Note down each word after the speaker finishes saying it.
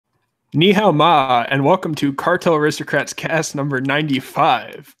Ni hao ma, and welcome to Cartel Aristocrats cast number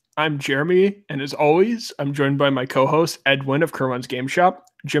 95. I'm Jeremy, and as always, I'm joined by my co-host Edwin of Kerwin's Game Shop,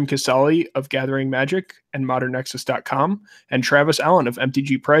 Jim Casali of Gathering Magic and ModernNexus.com, and Travis Allen of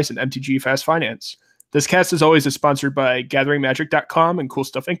MTG Price and MTG Fast Finance. This cast, as always, is sponsored by GatheringMagic.com and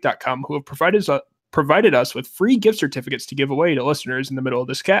CoolStuffInc.com, who have provided us with free gift certificates to give away to listeners in the middle of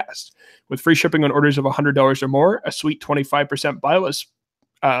this cast. With free shipping on orders of $100 or more, a sweet 25% buy list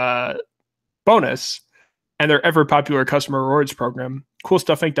bonus, and their ever popular customer rewards program.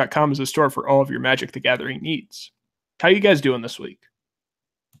 CoolStuffInc.com is a store for all of your Magic the Gathering needs. How you guys doing this week?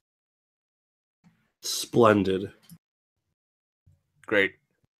 Splendid. Great.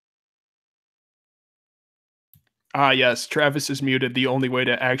 Yes, Travis is muted, the only way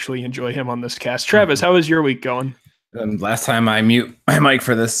to actually enjoy him on this cast. Travis, how is your week going? Last time I mute my mic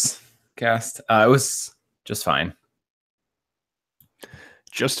for this cast, it was just fine.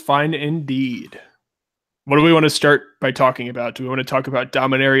 Just fine indeed. What do we want to start by talking about? Do we want to talk about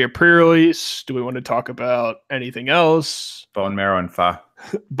Dominaria pre-release? Do we want to talk about anything else? Bone Marrow and Fa.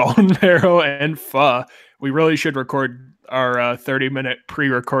 Bone Marrow and Fa. We really should record our 30-minute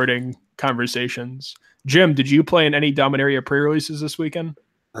pre-recording conversations. Jim, did you play in any Dominaria pre-releases this weekend?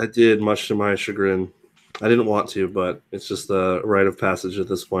 I did, much to my chagrin. I didn't want to, but it's just the rite of passage at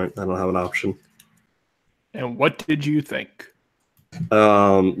this point. I don't have an option. And what did you think?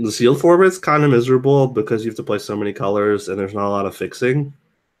 The sealed format's kind of miserable because you have to play so many colors and there's not a lot of fixing.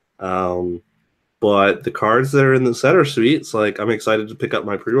 But the cards that are in the set are sweet. It's like I'm excited to pick up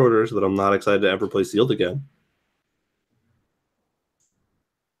my pre-orders, but I'm not excited to ever play sealed again.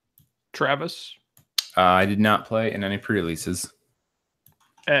 Travis? I did not play in any pre-releases.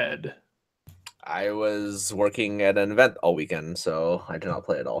 Ed? I was working at an event all weekend, so I did not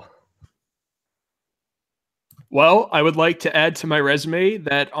play at all. Well, I would like to add to my resume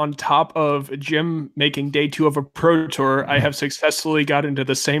that on top of Jim making day 2 of a Pro Tour, I have successfully got into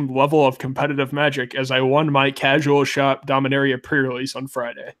the same level of competitive Magic as I won my casual shop Dominaria pre-release on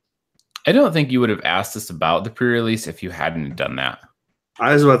Friday. I don't think you would have asked us about the pre-release if you hadn't done that.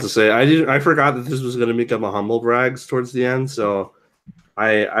 I was about to say, I forgot that this was going to become a humble brags towards the end, so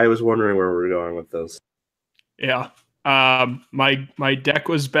I was wondering where we were going with this. Yeah. My deck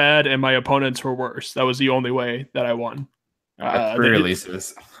was bad and my opponents were worse. That was the only way that I won.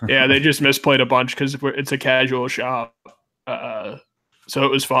 Pre-releases. Yeah, they just misplayed a bunch because it's a casual shop. So it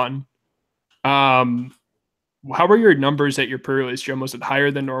was fun. How were your numbers at your pre-release, Jim? Was it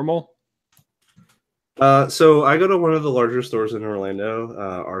higher than normal? So I go to one of the larger stores in Orlando,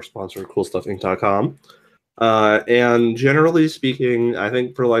 our sponsor, CoolStuffInc.com. And generally speaking, I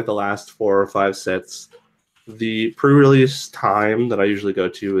think for like the last 4 or 5 sets, the pre-release time that I usually go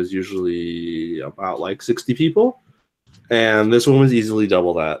to is usually about like 60 people. And this one was easily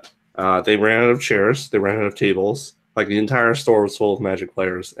double that. They ran out of chairs. They ran out of tables. Like the entire store was full of Magic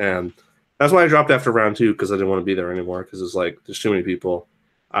players. And that's why I dropped after round 2, because I didn't want to be there anymore, because it's like, there's too many people.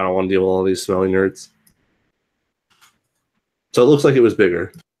 I don't want to deal with all these smelly nerds. So it looks like it was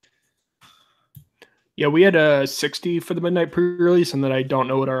bigger. Yeah, we had a 60 for the midnight pre-release, and then I don't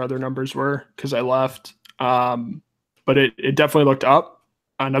know what our other numbers were because I left. But it definitely looked up.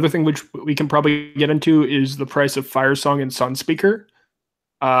 Another thing which we can probably get into is the price of Firesong and Sunspeaker.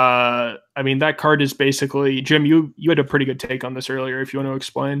 I mean, that card is basically... Jim, you had a pretty good take on this earlier, if you want to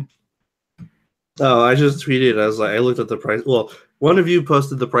explain. Oh, I just tweeted. I was like, I looked at the price. Well, one of you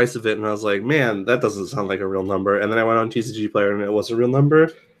posted the price of it, and I was like, man, that doesn't sound like a real number. And then I went on TCG Player, and it was a real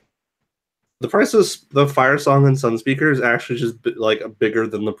number. The price of the Firesong and Sunspeaker is actually just like bigger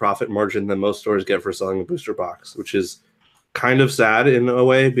than the profit margin that most stores get for selling a booster box, which is kind of sad in a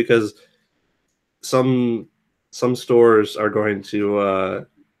way, because some stores are going to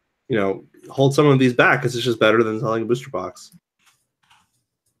hold some of these back because it's just better than selling a booster box.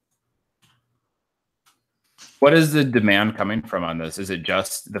 What is the demand coming from on this? Is it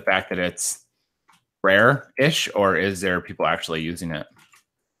just the fact that it's rare-ish, or is there people actually using it?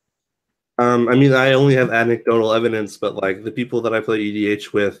 I mean, I only have anecdotal evidence, but like the people that I play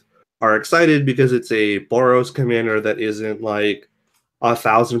EDH with are excited because it's a Boros commander that isn't like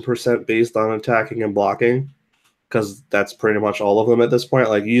 1,000% based on attacking and blocking, because that's pretty much all of them at this point.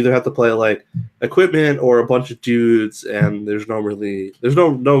 Like you either have to play like equipment or a bunch of dudes, and there's no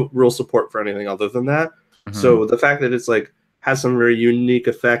real support for anything other than that. Mm-hmm. So the fact that it's like has some very unique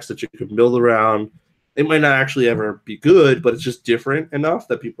effects that you can build around. It might not actually ever be good, but it's just different enough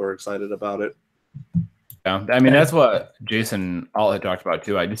that people are excited about it. Yeah, I mean, that's what Jason all had talked about,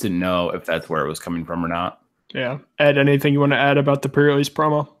 too. I just didn't know if that's where it was coming from or not. Yeah. Ed, anything you want to add about the pre-release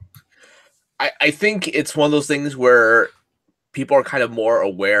promo? I think it's one of those things where people are kind of more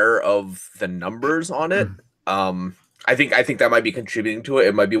aware of the numbers on it. I think that might be contributing to it.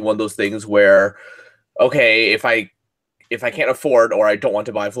 It might be one of those things where, okay, if I can't afford or I don't want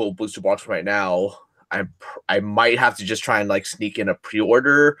to buy a full booster box right now, I might have to just try and like sneak in a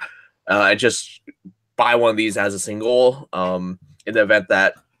pre-order and just buy one of these as a single in the event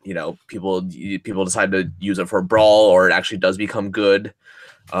that people decide to use it for a brawl or it actually does become good.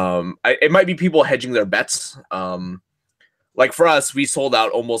 It might be people hedging their bets. Like for us, we sold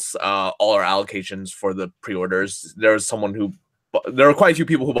out almost all our allocations for the pre-orders. There were quite a few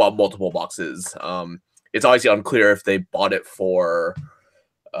people who bought multiple boxes. It's obviously unclear if they bought it for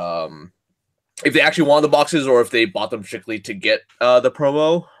if they actually wanted the boxes or if they bought them strictly to get the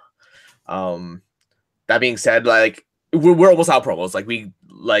promo. That being said, like we're almost out of promos.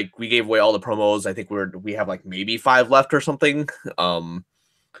 We gave away all the promos. I think we have like maybe 5 left or something.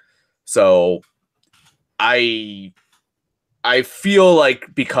 So I feel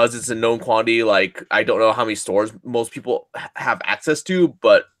like because it's a known quantity, like I don't know how many stores most people have access to,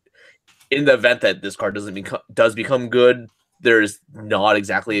 but in the event that this card does become good, there's not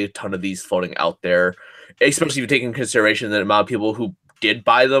exactly a ton of these floating out there, especially if you take into consideration the amount of people who did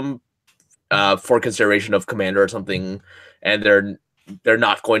buy them for consideration of Commander or something, and they're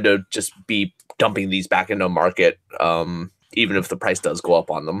not going to just be dumping these back into the market, even if the price does go up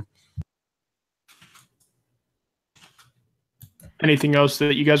on them. Anything else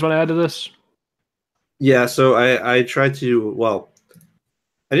that you guys want to add to this? Yeah, so I tried to, well,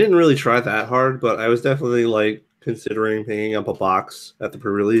 I didn't really try that hard, but I was definitely like considering picking up a box at the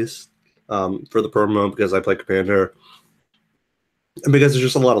pre-release for the promo because I play Commander and because there's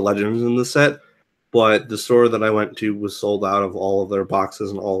just a lot of legends in the set. But the store that I went to was sold out of all of their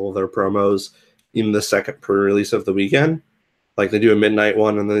boxes and all of their promos in the second pre-release of the weekend. Like they do a midnight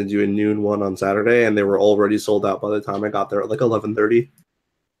one and then they do a noon one on Saturday, and they were already sold out by the time I got there at like 11:30.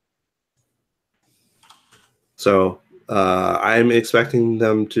 So I'm expecting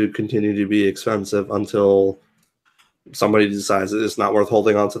them to continue to be expensive until somebody decides that it's not worth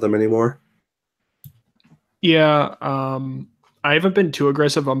holding on to them anymore. Yeah, I haven't been too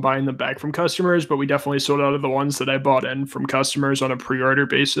aggressive on buying them back from customers, but we definitely sold out of the ones that I bought in from customers on a pre-order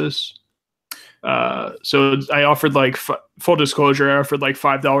basis. So I offered like full disclosure, I offered like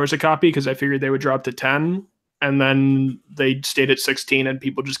 $5 a copy because I figured they would drop to 10, and then they stayed at 16 and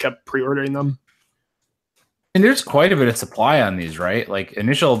people just kept pre-ordering them. And there's quite a bit of supply on these, right? Like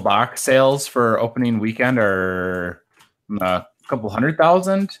initial box sales for opening weekend are a couple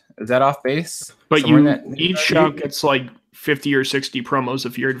 100,000. Is that off base? But each shop gets like 50 or 60 promos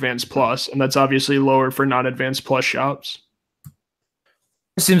if you're Advanced Plus, and that's obviously lower for non-Advanced Plus shops.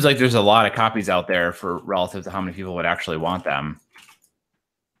 It seems like there's a lot of copies out there for relative to how many people would actually want them.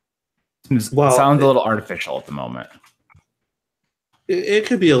 Well, sounds a little artificial at the moment. It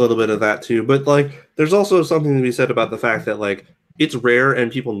could be a little bit of that too, but like there's also something to be said about the fact that like it's rare and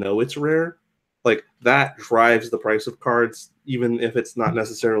people know it's rare. Like that drives the price of cards, even if it's not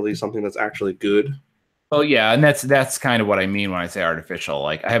necessarily something that's actually good. Well, yeah, and that's kind of what I mean when I say artificial.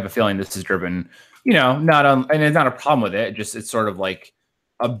 Like I have a feeling this is driven, and it's not a problem with it. Just it's sort of like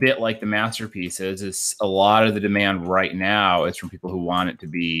a bit like the masterpieces. Is a lot of the demand right now is from people who want it to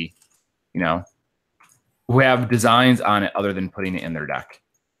be, who have designs on it other than putting it in their deck.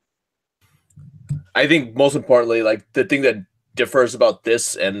 I think most importantly, like the thing that differs about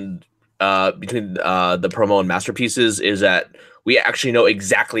this and between the promo and masterpieces is that we actually know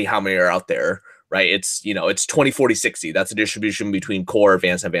exactly how many are out there, right? It's it's 20, 40, 60. That's a distribution between core,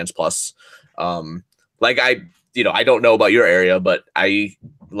 advanced, and advanced plus. Like I don't know about your area, but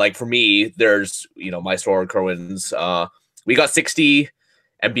for me, there's my store, Kerwin's. We got 60.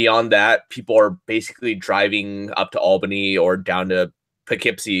 And beyond that, people are basically driving up to Albany or down to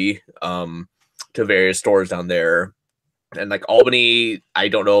Poughkeepsie to various stores down there. And like Albany, I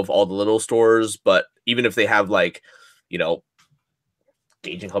don't know of all the little stores, but even if they have like,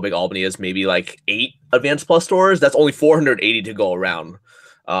 gauging how big Albany is, maybe like 8 Advanced Plus stores, that's only 480 to go around.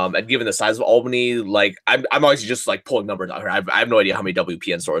 And given the size of Albany, like I'm obviously just like pulling numbers out here. I have no idea how many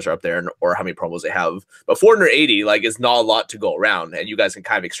WPN stores are up there or how many promos they have, but 480 like is not a lot to go around. And you guys can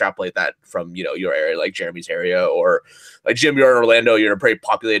kind of extrapolate that from your area, like Jeremy's area, or like Jim, you're in Orlando, you're in a pretty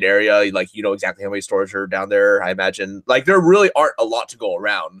populated area, like exactly how many stores are down there. I imagine like there really aren't a lot to go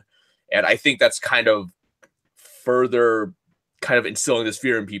around, and I think that's kind of further kind of instilling this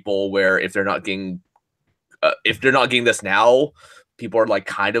fear in people where if they're not getting this now, people are like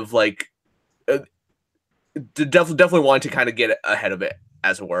kind of like definitely wanting to kind of get ahead of it,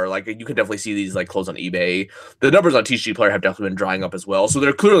 as it were. Like you can definitely see these like close on eBay. The numbers on TCG Player have definitely been drying up as well, so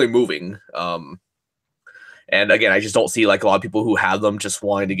they're clearly moving. And And again, I just don't see like a lot of people who have them just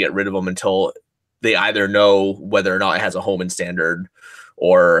wanting to get rid of them until they either know whether or not it has a home in standard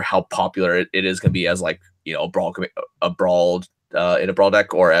or how popular it is going to be as like, you know, a brawl in a brawl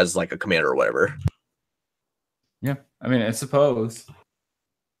deck or as like a commander or whatever. Yeah, I mean, I suppose.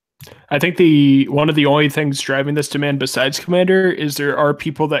 I think one of the only things driving this demand besides commander is there are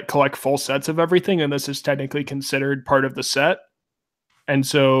people that collect full sets of everything, and this is technically considered part of the set. And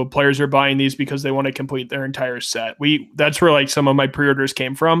so players are buying these because they want to complete their entire set. That's where like some of my pre-orders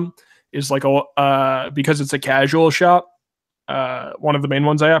came from, is like because it's a casual shop, one of the main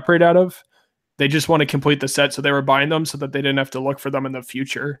ones I operate out of. They just want to complete the set, so they were buying them so that they didn't have to look for them in the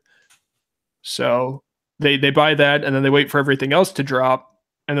future. So they buy that, and then they wait for everything else to drop,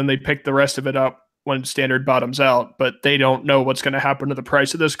 and then they pick the rest of it up when standard bottoms out. But they don't know what's going to happen to the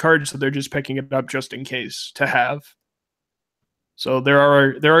price of this card, so they're just picking it up just in case to have. So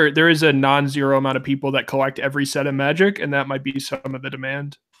there is a non-zero amount of people that collect every set of Magic, and that might be some of the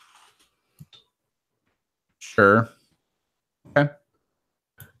demand. Sure. Okay.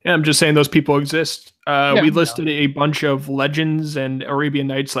 Yeah, I'm just saying those people exist. Yeah, we listed a bunch of Legends and Arabian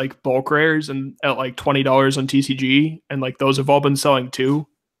Nights like bulk rares and at like $20 on TCG, and like those have all been selling too.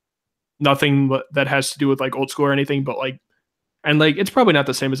 Nothing that has to do with like old school or anything, but like, and like it's probably not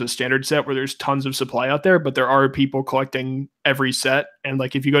the same as a standard set where there's tons of supply out there, but there are people collecting every set. And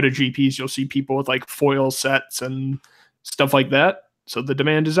like if you go to GPs, you'll see people with like foil sets and stuff like that. So the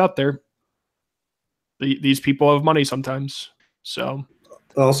demand is out there. These people have money sometimes. So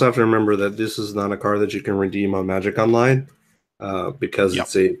also have to remember that this is not a card that you can redeem on Magic Online because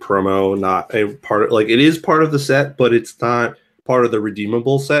it's a promo, not a part of, like it is part of the set, but it's not part of the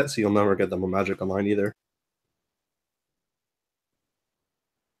redeemable set, so you'll never get them on Magic Online either.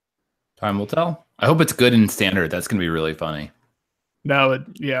 Time will tell. I hope it's good in standard. That's going to be really funny.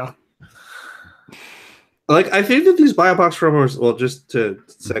 Yeah. Like, I think that these buy a box promos, well, just to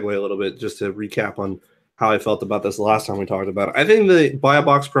segue a little bit, just to recap on how I felt about this last time we talked about it. I think the buy a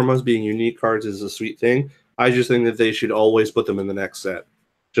box promos being unique cards is a sweet thing. I just think that they should always put them in the next set.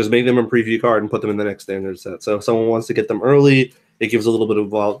 Just make them a preview card and put them in the next standard set. So if someone wants to get them early, it gives a little bit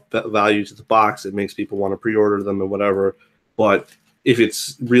of value to the box. It makes people want to pre-order them and whatever. But if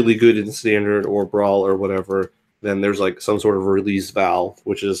it's really good in standard or brawl or whatever, then there's like some sort of release valve,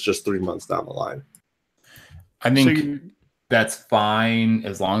 which is just 3 months down the line. I think that's fine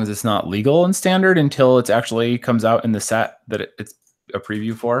as long as it's not legal in standard until it actually comes out in the set that it's a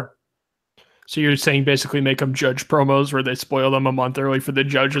preview for. So you're saying basically make them judge promos where they spoil them a month early for the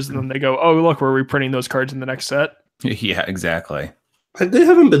judges, and then they go, oh, look, we're reprinting those cards in the next set. Yeah, exactly. They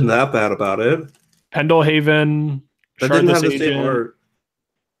haven't been that bad about it. Pendlehaven. That didn't have the same art.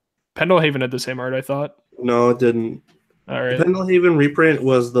 Pendlehaven had the same art, I thought. No, it didn't. All right. The Pendlehaven reprint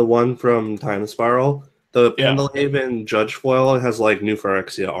was the one from Time Spiral. The Pendlehaven Judge foil has like New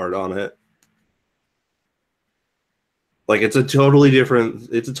Phyrexia art on it. Like it's a totally different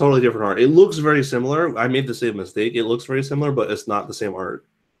art. It looks very similar. I made the same mistake. It looks very similar, but it's not the same art.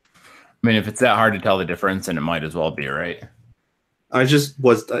 I mean, if it's that hard to tell the difference, then it might as well be, right? It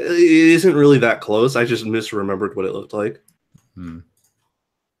isn't really that close. I just misremembered what it looked like.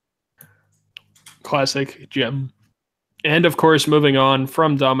 Classic Jim. And of course, moving on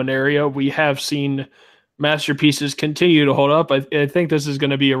from Dominaria, we have seen masterpieces continue to hold up. I think this is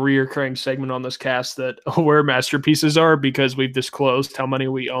going to be a reoccurring segment on this cast that where masterpieces are, because we've disclosed how many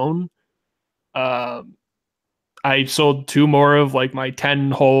we own. I sold 2 more of like my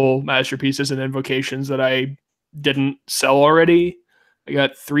 10 whole masterpieces and invocations that I didn't sell already. I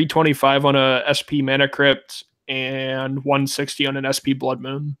got 325 on a SP Mana Crypt and 160 on an SP Blood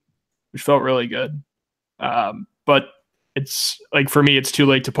Moon, which felt really good. But it's like, for me, it's too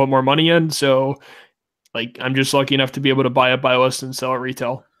late to put more money in. So like, I'm just lucky enough to be able to buy a buy list and sell at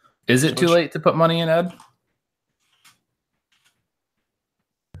retail. Is it too late to put money in, Ed?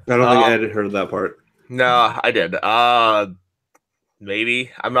 I don't think Ed had heard that part. No, I did.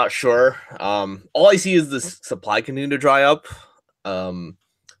 Maybe. I'm not sure. All I see is this supply continuing to dry up.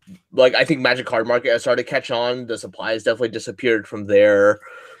 Like, I think Magic Card Market has started to catch on. The supply has definitely disappeared from there.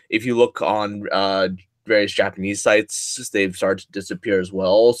 If you look on various Japanese sites, they've started to disappear as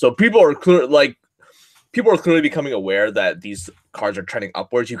well. So people are clearly becoming aware that these cards are trending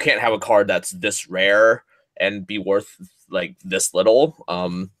upwards. You can't have a card that's this rare and be worth like this little.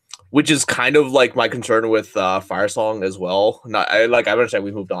 Which is kind of like my concern with Firesong as well. I understand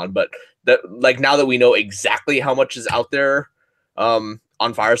we moved on, but that, like, now that we know exactly how much is out there on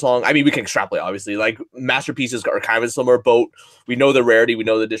Firesong, I mean, we can extrapolate, obviously. Like, masterpieces are kind of a similar boat. We know the rarity, we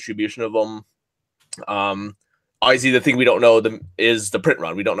know the distribution of them. obviously the thing we don't know is the print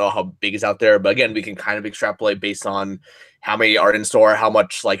run. We don't know how big is out there, but again, we can kind of extrapolate based on how many are in store, how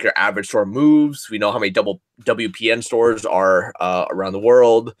much like your average store moves. We know how many WPN stores are around the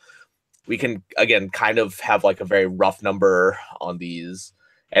world. We can again kind of have like a very rough number on these,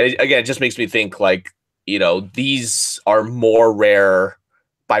 and it just makes me think like, you know, these are more rare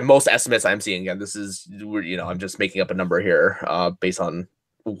by most estimates I'm seeing. Again, this is, you know, I'm just making up a number here based on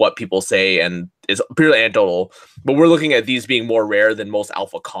what people say, and it's purely anecdotal, but we're looking at these being more rare than most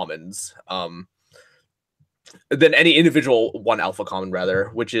alpha commons, than any individual one alpha common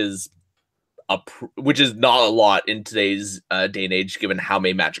rather, which is not a lot in today's day and age, given how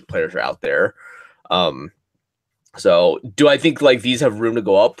many Magic players are out there. So do I think like these have room to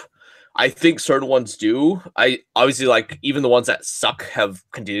go up? I think certain ones do. I obviously like even the ones that suck have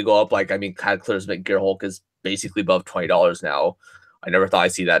continued to go up. Like, I mean, Cataclysmic Gearhulk is basically above $20 now. I never thought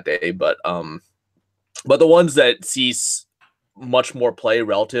I'd see that day, but the ones that see much more play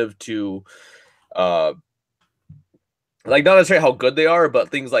relative to like not necessarily how good they are, but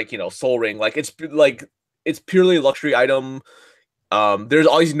things like, you know, Soul Ring, like it's purely a luxury item. There's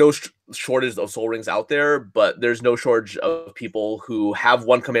always no shortage of Soul Rings out there, but there's no shortage of people who have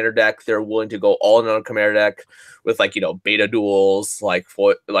one commander deck. They're willing to go all in on a commander deck with like, you know, beta duels, like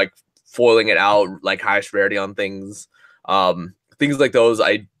foiling it out, like highest rarity on things. Things like those,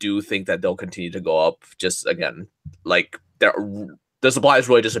 I do think that they'll continue to go up. Just again, like the supply is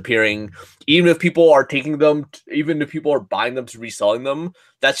really disappearing. Even if people are taking them, even if people are buying them to reselling them,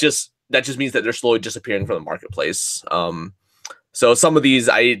 that just means that they're slowly disappearing from the marketplace. So some of these,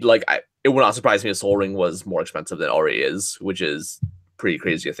 it would not surprise me if Soul Ring was more expensive than it already is, which is pretty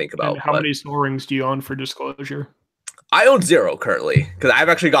crazy to think about. And how many Soul Rings do you own for disclosure? I own 0 currently, because I've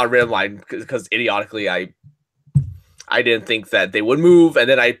actually got rid of mine because idiotically I didn't think that they would move, and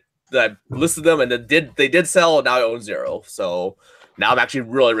then I listed them, and then they did sell, and now I own 0. So now I'm actually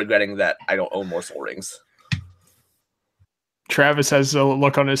really regretting that I don't own more Soul Rings. Travis has a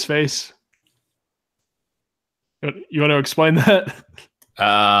look on his face. You want to explain that?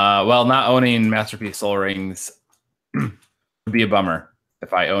 Well, not owning Masterpiece Soul Rings would be a bummer.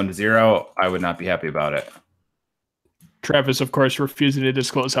 If I owned 0, I would not be happy about it. Travis, of course, refusing to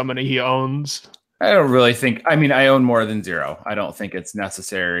disclose how many he owns. I don't really think, I mean, I own more than 0. I don't think it's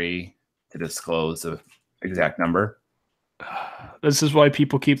necessary to disclose the exact number. This is why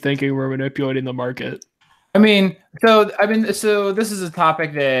people keep thinking we're manipulating the market. So this is a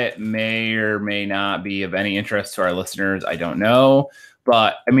topic that may or may not be of any interest to our listeners. I don't know.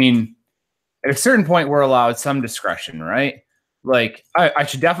 But I mean, at a certain point, we're allowed some discretion, right? Like, I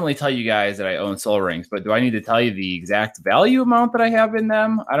should definitely tell you guys that I own Soul Rings, but do I need to tell you the exact value amount that I have in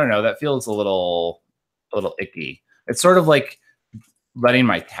them? I don't know. That feels a little icky. It's sort of like letting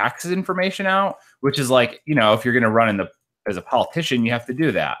my taxes information out, which is like, you know, if you're going to run as a politician, you have to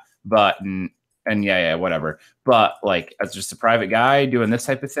do that. But and yeah, whatever. But like, as just a private guy doing this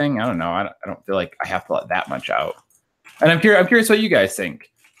type of thing, I don't know. I don't feel like I have to let that much out. And I'm curious what you guys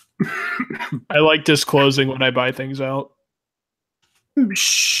think. I like disclosing when I buy things out.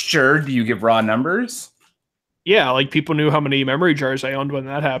 Sure. Do you give raw numbers? Yeah, like people knew how many memory jars I owned when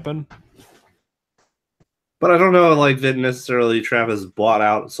that happened. But I don't know, like, that necessarily Travis bought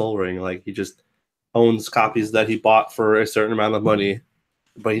out Soul Ring. Like, he just owns copies that he bought for a certain amount of money,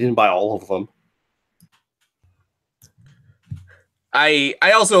 but he didn't buy all of them. I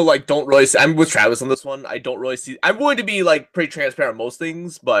also like don't really see, I'm with Travis on this one. I don't really see, I'm willing to be like pretty transparent on most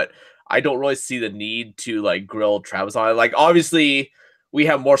things, but I don't really see the need to like grill Travis on it. Like, obviously we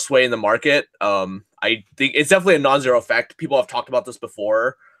have more sway in the market. I think it's definitely a non-zero effect. People have talked about this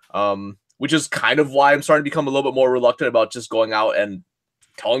before, which is kind of why I'm starting to become a little bit more reluctant about just going out and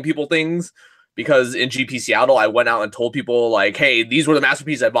telling people things. Because in GP Seattle, I went out and told people like, hey, these were the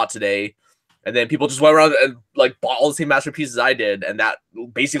masterpieces I bought today. And then people just went around and like bought all the same masterpieces I did. And that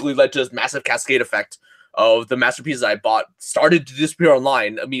basically led to this massive cascade effect of the masterpieces I bought started to disappear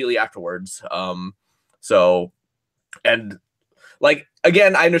online immediately afterwards. So, and like,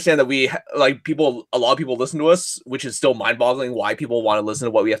 again, I understand that we like people, a lot of people listen to us, which is still mind boggling. Why people want to listen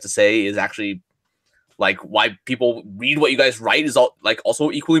to what we have to say is actually like why people read what you guys write is all, like also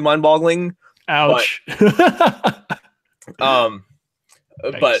equally mind boggling. Ouch.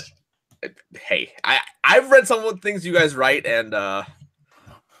 But hey, I've read some of the things you guys write, and oh,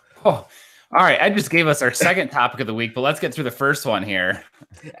 all right. I just gave us our second topic of the week, but let's get through the first one here.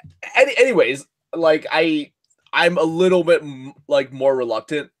 Anyways, like I'm a little bit like more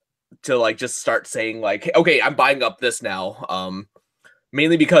reluctant to like just start saying like, okay, I'm buying up this now.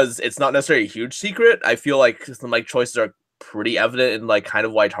 Mainly because it's not necessarily a huge secret. I feel like some like choices are pretty evident in like kind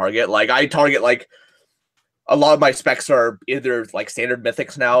of why I target. Like I target like a lot of my specs are either like standard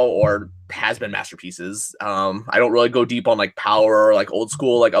mythics now or has been masterpieces. I don't really go deep on like power or like old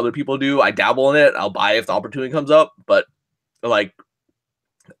school like other people do. I dabble in it. I'll buy if the opportunity comes up, but like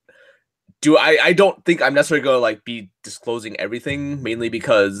I don't think I'm necessarily going to like be disclosing everything, mainly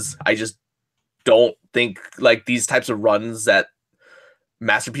because I just don't think like these types of runs that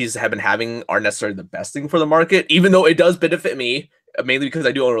masterpieces have been having are necessarily the best thing for the market, even though it does benefit me, mainly because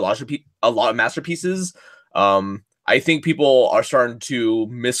I do own a lot of masterpieces. I think people are starting to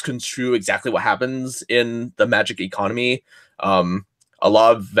misconstrue exactly what happens in the Magic economy. A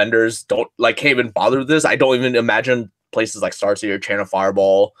lot of vendors don't can't even bother with this. I don't even imagine places like Star City or Channel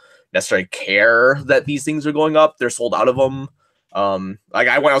Fireball necessarily care that these things are going up. They're sold out of them. Like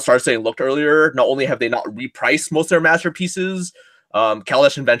I went on Star City and looked earlier. Not only have they not repriced most of their masterpieces,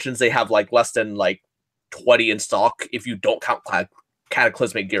 Kaladesh Inventions, they have like less than like 20 in stock if you don't count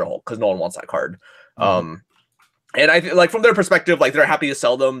Cataclysmic Gearhulk, because no one wants that card. And I like from their perspective, like they're happy to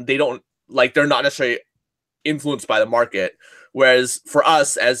sell them. They don't like they're not necessarily influenced by the market. Whereas for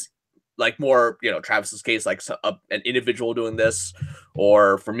us, as like more, Travis's case, like an individual doing this,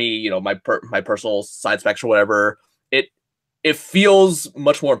 or for me, my personal side specs or whatever, it feels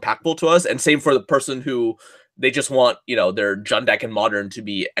much more impactful to us. And same for the person who they just want, their Jund deck and Modern to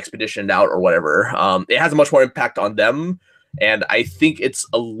be expeditioned out or whatever. It has a much more impact on them. And I think it's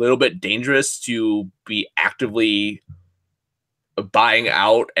a little bit dangerous to be actively buying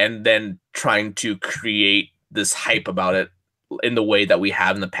out and then trying to create this hype about it in the way that we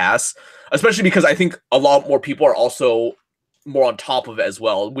have in the past, especially because I think a lot more people are also more on top of it as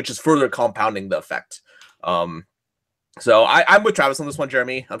well, which is further compounding the effect. So I'm with Travis on this one,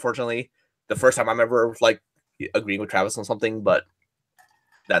 Jeremy. Unfortunately, the first time I'm ever like agreeing with Travis on something, but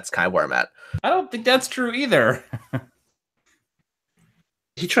that's kind of where I'm at. I don't think that's true either.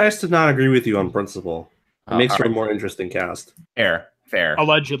 He tries to not agree with you on principle. It makes for a more interesting cast. Fair.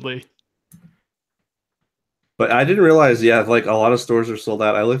 Allegedly. But I didn't realize, like a lot of stores are sold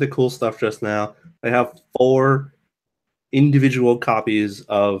out. I looked at Cool Stuff just now. They have 4 individual copies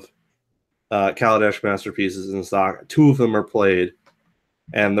of Kaladesh Masterpieces in stock. 2 of them are played,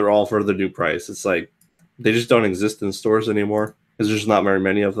 and they're all for the new price. It's like they just don't exist in stores anymore because there's not very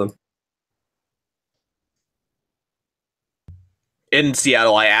many of them. In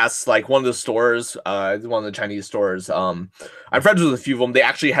Seattle, I asked like one of the stores, one of the Chinese stores. I'm friends with a few of them. They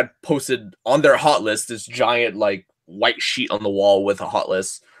actually had posted on their hot list this giant like white sheet on the wall with a hot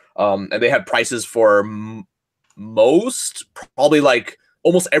list, and they had prices for most, probably like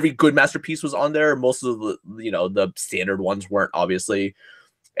almost every good masterpiece was on there. Most of the the standard ones weren't, obviously.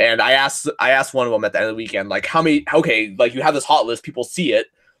 And I asked one of them at the end of the weekend, like how many? Okay, like you have this hot list, people see it.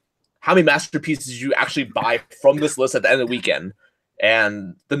 How many masterpieces did you actually buy from this list at the end of the weekend?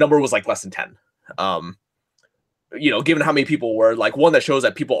 And the number was like less than 10. Given how many people were, like, one that shows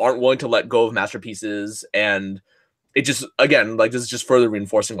that people aren't willing to let go of masterpieces, and it just, again, like, this is just further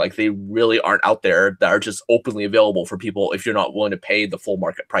reinforcing, like, they really aren't out there that are just openly available for people if you're not willing to pay the full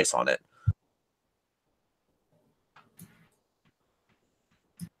market price on it.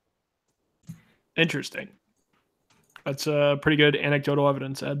 Interesting. That's a pretty good anecdotal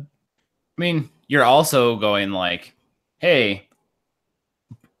evidence, Ed. I mean, you're also going like, hey,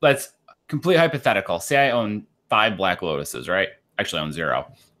 let's complete hypothetical. Say I own 5 Black Lotuses, right? Actually, I own 0.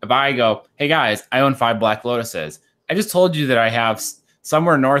 If I go, hey guys, I own 5 Black Lotuses. I just told you that I have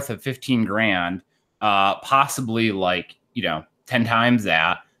somewhere north of 15 grand, possibly like, 10 times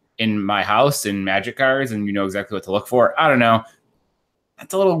that in my house in Magic cards, and you know exactly what to look for. I don't know.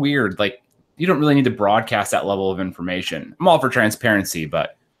 That's a little weird. Like, you don't really need to broadcast that level of information. I'm all for transparency,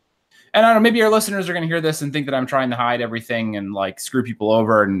 but and I don't know, maybe our listeners are going to hear this and think that I'm trying to hide everything and like screw people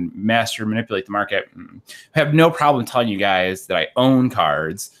over and manipulate the market. I have no problem telling you guys that I own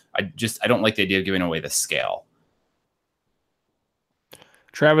cards. I don't like the idea of giving away the scale.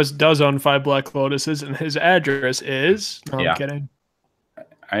 Travis does own 5 Black Lotuses, and his address is. No, I'm kidding.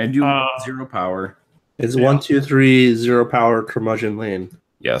 I do 0 power. It's 123 0 power Curmudgeon Lane.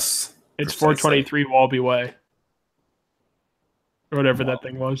 Yes. It's 423 Walby Way. Or whatever that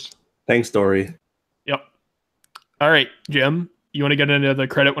thing was. Thanks, Dory. Yep. All right, Jim, you want to get into the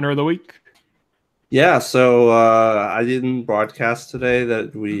credit winner of the week? Yeah, so I didn't broadcast today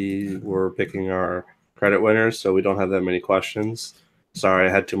that we were picking our credit winners, so we don't have that many questions. Sorry,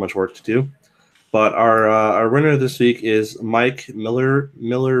 I had too much work to do. But our winner this week is Mike Miller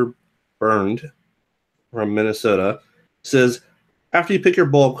Burned from Minnesota. Says, after you pick your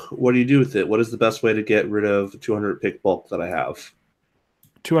bulk, what do you do with it? What is the best way to get rid of 200 pick bulk that I have?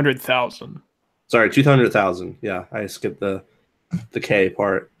 200,000. Sorry, 200,000. Yeah, I skipped the K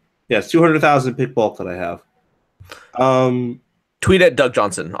part. Yes, 200,000 pick bulk that I have. Tweet at Doug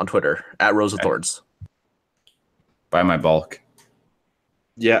Johnson on Twitter at Rose of Okay. Thorns. Buy my bulk.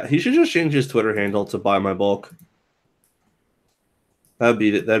 Yeah, he should just change his Twitter handle to buy my bulk. That'd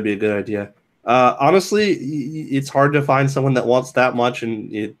be a good idea. Honestly, it's hard to find someone that wants that much,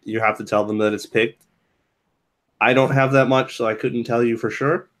 and you have to tell them that it's picked. I don't have that much, so I couldn't tell you for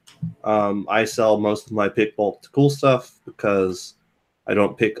sure. I sell most of my pick bulk to Cool Stuff because I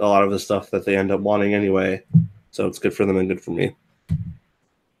don't pick a lot of the stuff that they end up wanting anyway. So it's good for them and good for me.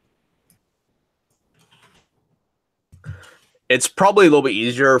 It's probably a little bit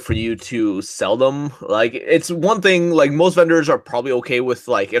easier for you to sell them. Like, it's one thing, like, most vendors are probably okay with,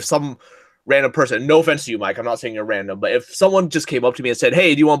 like, if some random person, no offense to you, Mike, I'm not saying you're random, but if someone just came up to me and said,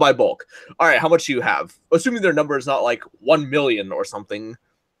 hey, do you want to buy bulk? All right, how much do you have? Assuming their number is not like 1 million or something,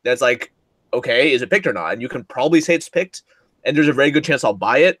 that's like, okay, is it picked or not? And you can probably say it's picked, and there's a very good chance I'll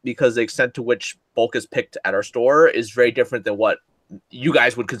buy it because the extent to which bulk is picked at our store is very different than what you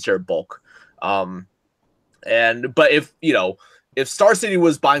guys would consider bulk. But if, you know, if Star City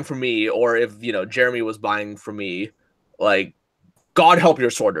was buying from me, or if, you know, Jeremy was buying from me, like, God help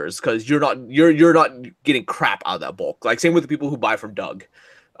your sorters, because you're not getting crap out of that bulk. Like, same with the people who buy from Doug.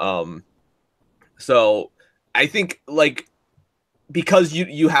 So I think, like, because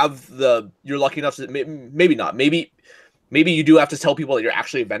you're lucky enough to, maybe you do have to tell people that you're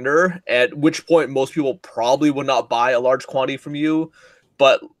actually a vendor, at which point most people probably would not buy a large quantity from you.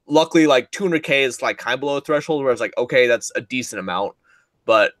 But luckily, like, 200K is like kind of below the threshold where it's like, okay, that's a decent amount.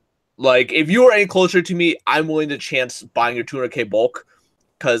 But like, if you are any closer to me, I'm willing to chance buying your 200K bulk,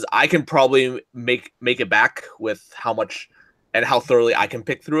 because I can probably make it back with how much and how thoroughly I can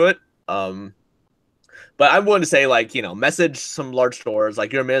pick through it. But I'm willing to say, like, you know, message some large stores.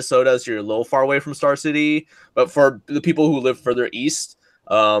 Like, you're in Minnesota, so you're a little far away from Star City. But for the people who live further east,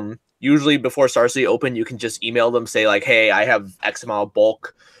 usually before Star City open, you can just email them, say like, hey, I have X amount of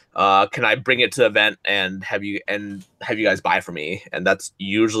bulk. Can I bring it to the event and have you guys buy for me? And that's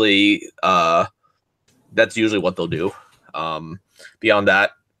usually what they'll do. Beyond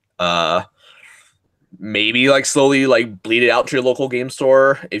that, maybe like slowly like bleed it out to your local game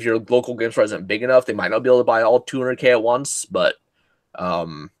store. If your local game store isn't big enough, they might not be able to buy all 200K at once, but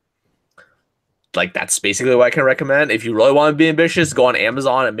like, that's basically what I can recommend. If you really want to be ambitious, go on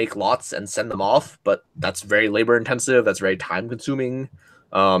Amazon and make lots and send them off, but that's very labor intensive. That's very time consuming.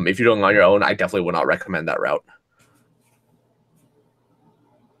 If you're doing it on your own, I definitely would not recommend that route.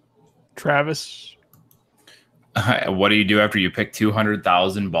 Travis, what do you do after you pick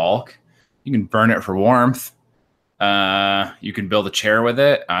 200,000 bulk? You can burn it for warmth. You can build a chair with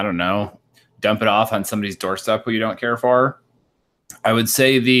it. I don't know. Dump it off on somebody's doorstep who you don't care for. I would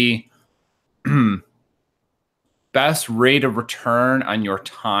say the best rate of return on your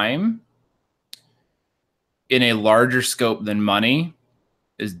time in a larger scope than money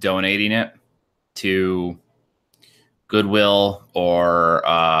is donating it to Goodwill or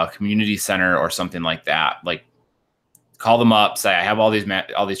a community center or something like that. Like, call them up, say, I have all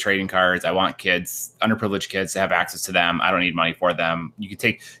these trading cards. I want kids, underprivileged kids, to have access to them. I don't need money for them. You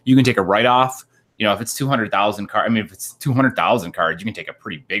can take a write-off. You know, if it's 200,000 cards, I mean, if it's 200,000 cards, you can take a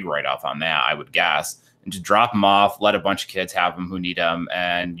pretty big write-off on that, I would guess, and just drop them off, let a bunch of kids have them who need them,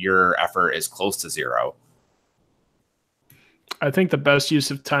 and your effort is close to zero. I think the best use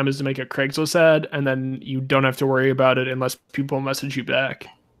of time is to make a Craigslist ad, and then you don't have to worry about it unless people message you back.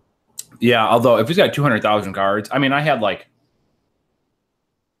 Yeah, although if he's got 200,000 cards, I mean, I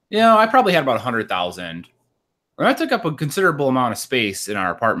probably had about 100,000. And that took up a considerable amount of space in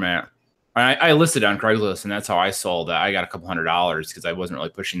our apartment. I listed on Craigslist, and that's how I sold it. I got a couple $100s because I wasn't really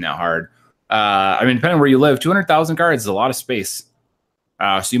pushing that hard. I mean, depending on where you live, 200,000 cards is a lot of space.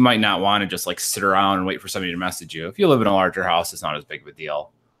 So you might not want to just like sit around and wait for somebody to message you. If you live in a larger house, it's not as big of a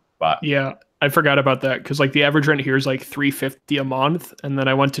deal. But yeah, I forgot about that because like the average rent here is like $350 a month, and then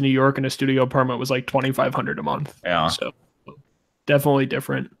I went to New York and a studio apartment was like $2,500 a month. Yeah, so definitely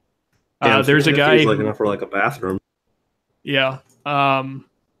different. Yeah, there's a guy like enough for like a bathroom. Yeah.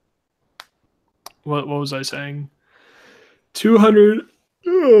 What was I saying? 200.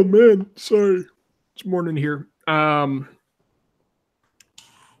 Oh man, sorry. It's morning here.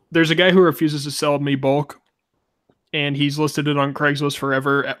 There's a guy who refuses to sell me bulk, and he's listed it on Craigslist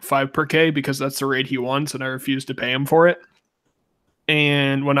forever at 5 per K because that's the rate he wants, and I refuse to pay him for it.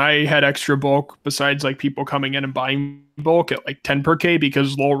 And when I had extra bulk, besides like people coming in and buying bulk at like 10 per K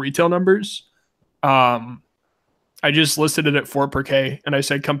because low retail numbers, I just listed it at 4 per K, and I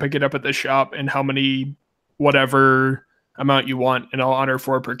said, come pick it up at the shop and how many whatever amount you want, and I'll honor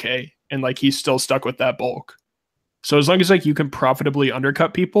 4 per K. And like, he's still stuck with that bulk. So as long as like you can profitably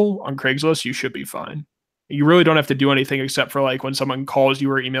undercut people on Craigslist, you should be fine. You really don't have to do anything except for like when someone calls you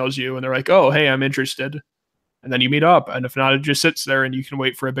or emails you and they're like, oh, hey, I'm interested. And then you meet up. And if not, it just sits there and you can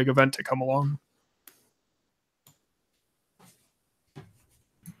wait for a big event to come along.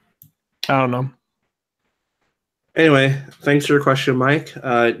 I don't know. Anyway, thanks for your question, Mike.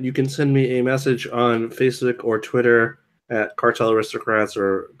 You can send me a message on Facebook or Twitter at Cartel Aristocrats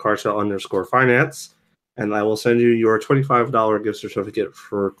or Cartel_finance, and I will send you your $25 gift certificate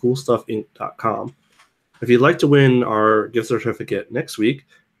for CoolStuffInc.com. If you'd like to win our gift certificate next week,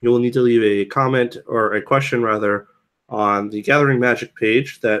 you will need to leave a comment or a question, rather, on the Gathering Magic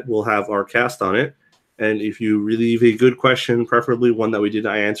page that will have our cast on it. And if you leave a good question, preferably one that we did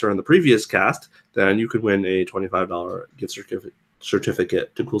not answer on the previous cast, then you could win a $25 gift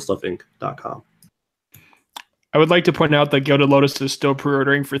certificate to CoolStuffInc.com. I would like to point out that Gilded Lotus is still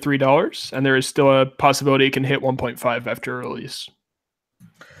pre-ordering for $3, and there is still a possibility it can hit 1.5 after release.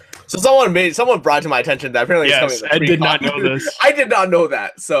 So someone brought to my attention that apparently yes, Ed did not know this. I did not know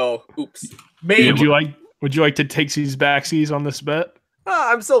that. So, oops. Maybe. Would you like to take these backsies on this bet?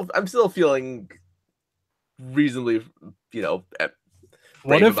 I'm still feeling reasonably,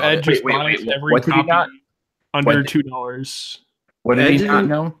 what if Ed just buys every copy under $2? What did he not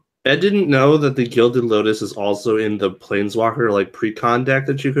know? Ed didn't know that the Gilded Lotus is also in the Planeswalker like pre-con deck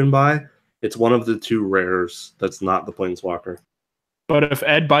that you can buy. It's one of the 2 rares that's not the Planeswalker. But if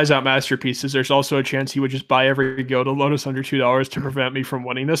Ed buys out Masterpieces, there's also a chance he would just buy every Gilded Lotus under $2 to prevent me from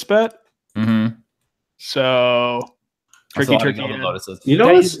winning this bet. Mm-hmm. So tricky. You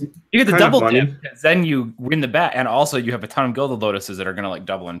know, you get the double dip, then you win the bet, and also you have a ton of Gilded Lotuses that are going to like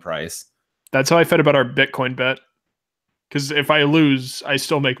double in price. That's how I felt about our Bitcoin bet. Because if I lose, I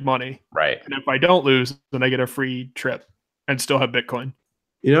still make money. Right. And if I don't lose, then I get a free trip and still have Bitcoin.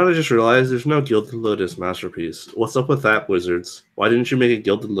 You know what I just realized? There's no Gilded Lotus Masterpiece. What's up with that, Wizards? Why didn't you make a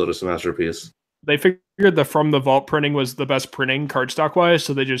Gilded Lotus Masterpiece? They figured the From the Vault printing was the best printing cardstock-wise,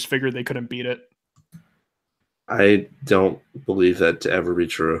 so they just figured they couldn't beat it. I don't believe that to ever be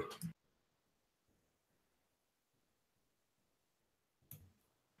true.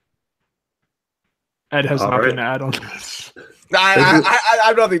 Ed has nothing to add on this. I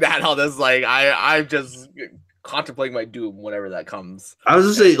have nothing to add on this. Like I'm just contemplating my doom whenever that comes. I was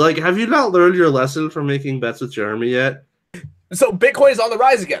just saying, like, have you not learned your lesson from making bets with Jeremy yet? So Bitcoin is on the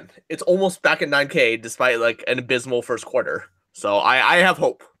rise again. It's almost back at 9K despite like an abysmal first quarter. So I have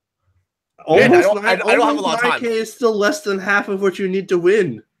hope. Almost I don't have a lot of time. 9K is still less than half of what you need to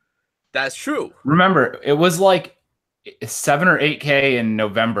win. That's true. Remember, it was like 7 or 8K in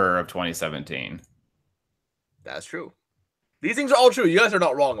November of 2017. That's true. These things are all true. You guys are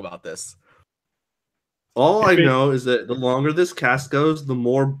not wrong about this. All I know is that the longer this cast goes, the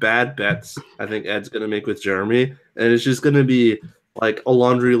more bad bets I think Ed's going to make with Jeremy. And it's just going to be like a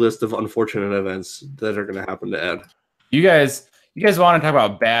laundry list of unfortunate events that are going to happen to Ed. You guys want to talk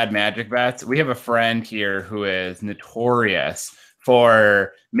about bad Magic bets? We have a friend here who is notorious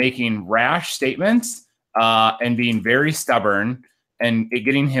for making rash statements and being very stubborn, and it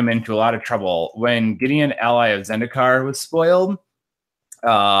getting him into a lot of trouble. When Gideon Ally of Zendikar was spoiled,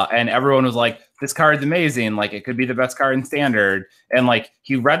 and everyone was like, this card's amazing, like it could be the best card in Standard, and like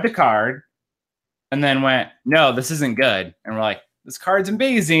he read the card and then went, no, this isn't good. And we're like, this card's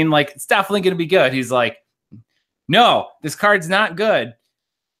amazing, like it's definitely going to be good. He's like, no, this card's not good.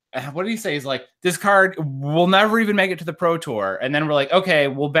 What did he say? He's like, this card will never even make it to the Pro Tour. And then we're like, okay,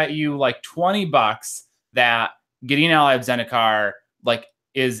 we'll bet you like $20 that Gideon Ally of Zendikar like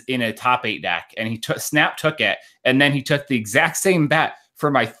is in a top 8 deck. And he Snap took it, and then he took the exact same bet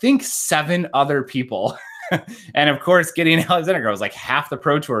from I think 7 other people. And of course, Gideon Ally of Zendikar was like half the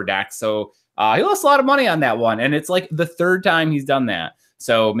Pro Tour deck. So he lost a lot of money on that one. And it's like the 3rd time he's done that.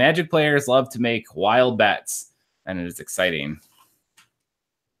 So Magic players love to make wild bets, and it is exciting.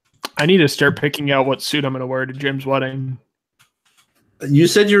 I need to start picking out what suit I'm going to wear to Jim's wedding. You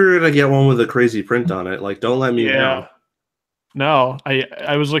said you were going to get one with a crazy print on it. Like, don't let me know. No,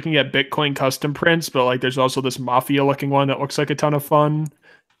 I was looking at Bitcoin custom prints, but like there's also this Mafia looking one that looks like a ton of fun.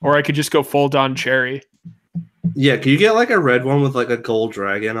 Or I could just go full Don Cherry. Yeah, can you get like a red one with like a gold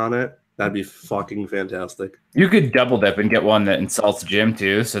dragon on it? That'd be fucking fantastic. You could double dip and get one that insults Jim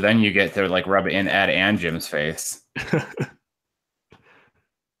too, so then you get to like rub it in Ed and Jim's face.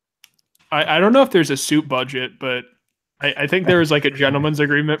 I don't know if there's a suit budget, but I think there was like a gentleman's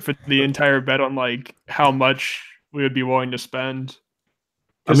agreement for the entire bet on like how much we would be willing to spend.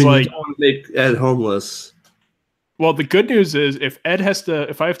 I mean, like, you don't want to make Ed homeless. Well, the good news is if I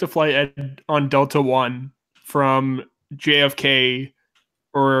have to fly Ed on Delta One from JFK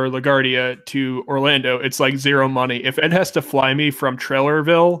or LaGuardia to Orlando, it's like zero money. If Ed has to fly me from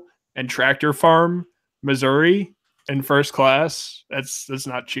Trailerville and Tractor Farm Missouri in first class. That's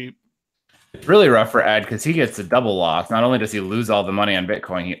not cheap. It's really rough for Ed because he gets a double loss. Not only does he lose all the money on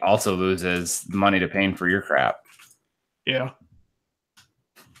Bitcoin, he also loses money to paying for your crap. Yeah.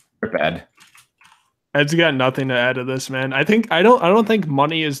 Rip Ed. Ed's got nothing to add to this, man. I don't think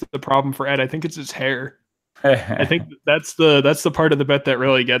money is the problem for Ed. I think it's his hair. I think that's the part of the bet that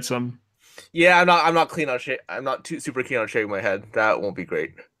really gets him. Yeah, I'm not clean on I'm not too super keen on shaving my head. That won't be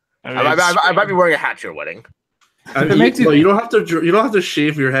great. I, mean, I might be wearing a hat to your wedding. You don't have to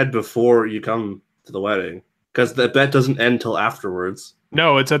shave your head before you come to the wedding because the bet doesn't end till afterwards.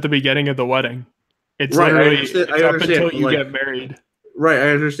 No, it's at the beginning of the wedding. It's right, literally up until you get married. Right, I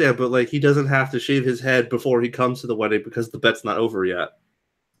understand, but like he doesn't have to shave his head before he comes to the wedding because the bet's not over yet.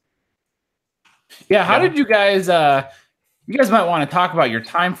 Yeah, how did you guys? You guys might want to talk about your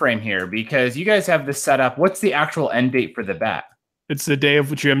time frame here because you guys have this set up. What's the actual end date for the bet? It's the day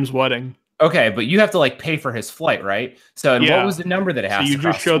of Jim's wedding. Okay, but you have to like pay for his flight, right? So, and what was the number that it has so you to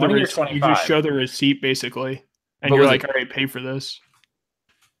just cost? show the you just show the receipt basically, and What you're was like, it? all right, pay for this.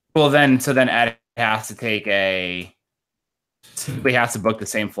 Well, then Ed has to take simply has to book the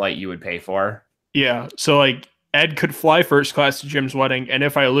same flight you would pay for. Yeah, so like Ed could fly first class to Jim's wedding, and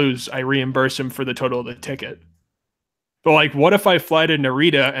if I lose, I reimburse him for the total of the ticket. But like, what if I fly to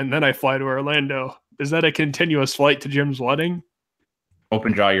Narita and then I fly to Orlando? Is that a continuous flight to Jim's wedding?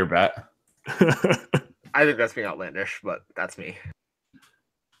 Open jaw your bet. I think that's being outlandish, but that's me.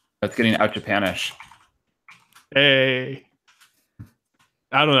 That's getting out Japanish. Hey,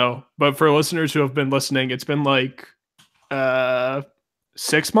 I don't know, but for listeners who have been listening, it's been like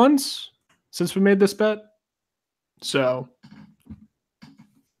 6 months since we made this bet, so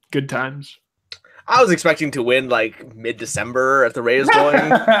good times. I was expecting to win like mid-December if the rate is going.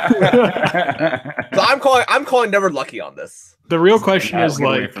 So I'm calling never lucky on this. The real question is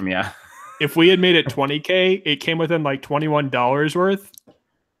like, from you. if we had made it 20K, it came within like $21 worth.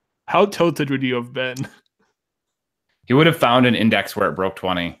 How tilted would you have been? He would have found an index where it broke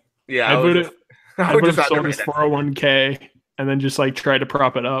 20. Yeah, I would have just sold his 401k and then just like try to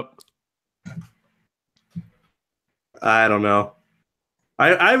prop it up. I don't know.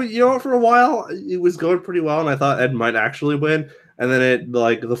 I for a while it was going pretty well, and I thought Ed might actually win, and then it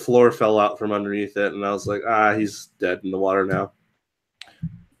like the floor fell out from underneath it, and I was like, he's dead in the water now.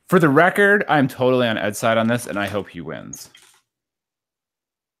 For the record, I'm totally on Ed's side on this, and I hope he wins.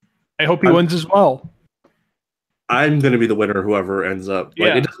 I hope he wins as well. I'm going to be the winner, whoever ends up.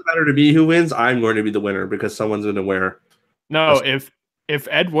 Like, it doesn't matter to me who wins. I'm going to be the winner because someone's going to wear. No, if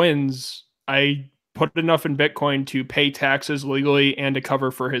Ed wins, I put enough in Bitcoin to pay taxes legally and to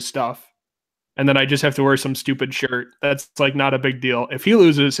cover for his stuff. And then I just have to wear some stupid shirt. That's like not a big deal. If he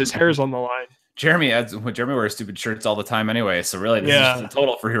loses, his hair's on the line. Jeremy wears stupid shirts all the time anyway, so really this is just a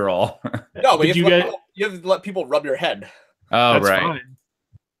total free roll. No, but you have to let people rub your head. Oh, that's right. Fine.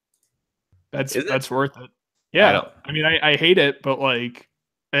 That's worth it. Yeah. I mean, I hate it, but like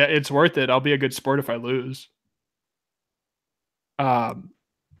it's worth it. I'll be a good sport if I lose.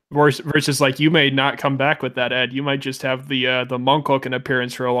 Versus like you may not come back with that, Ed. You might just have the monk looking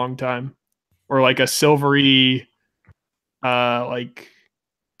appearance for a long time. Or like a silvery like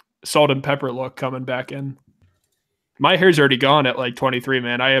salt and pepper look coming back in. My hair's already gone at like 23,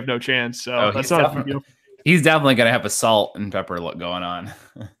 man. I have no chance. So that's not a big deal. He's definitely gonna have a salt and pepper look going on.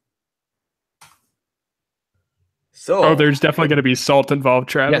 So there's definitely gonna be salt involved,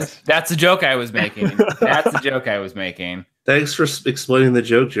 Travis. Yes, that's the joke I was making. Thanks for explaining the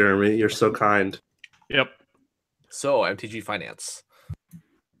joke, Jeremy. You're so kind. Yep. So MTG Finance.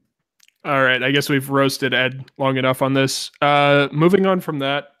 All right, I guess we've roasted Ed long enough on this. Moving on from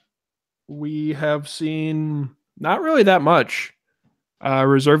that, we have seen not really that much.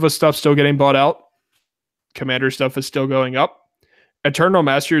 Reserve list stuff still getting bought out. Commander stuff is still going up. Eternal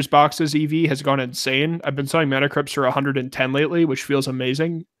Masters boxes EV has gone insane. I've been selling Mana Crypts for 110 lately, which feels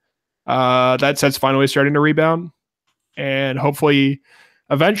amazing. That set's finally starting to rebound. And hopefully,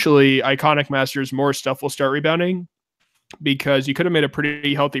 eventually, Iconic Masters, more stuff will start rebounding. Because you could have made a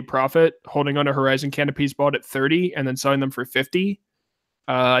pretty healthy profit holding on to Horizon Canopies bought at 30 and then selling them for 50.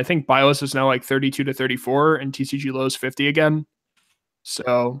 I think Byless is now like 32 to 34 and TCG Low is 50 again.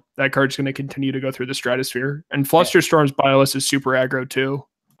 So that card's going to continue to go through the stratosphere. And Flusterstorm's Byless is super aggro too.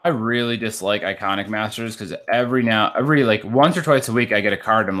 I really dislike Iconic Masters because every like once or twice a week I get a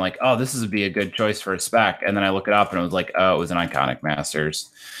card. I'm like, oh, this would be a good choice for a spec. And then I look it up and it was like, oh, it was an Iconic Masters.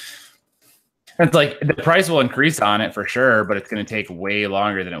 It's like the price will increase on it for sure, but it's going to take way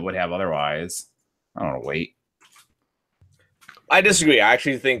longer than it would have otherwise. I don't want to wait. I disagree. I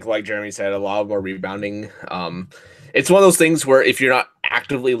actually think, like Jeremy said, a lot more rebounding. It's one of those things where if you're not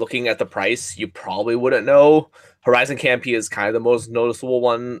actively looking at the price, you probably wouldn't know. Horizon Campy is kind of the most noticeable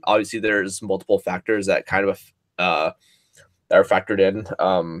one. Obviously, there's multiple factors that kind of that are factored in.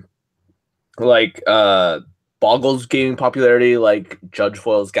 Boggle's gaining popularity, like Judge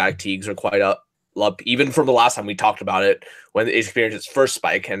Foil's Galactiques are quite up, even from the last time we talked about it when it experienced its first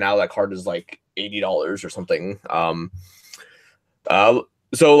spike, and now that card is like $80 or something.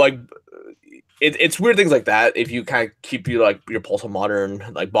 So like it's weird things like that. If you kind of keep your pulse on modern,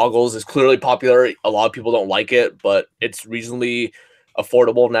 like Boggles is clearly popular. A lot of people don't like it, but it's reasonably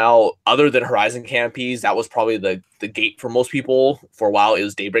affordable now. Other than Horizon Campies, that was probably the gate for most people. For a while, it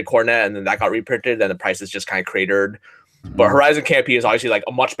was Daybreak Coronet, and then that got reprinted, and the prices just kind of cratered. But Horizon Campy is obviously like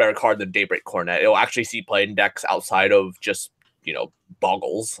a much better card than Daybreak Coronet. It'll actually see play in decks outside of just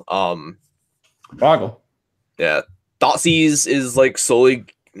Boggles. Boggle. Yeah, Thoughtseize is like slowly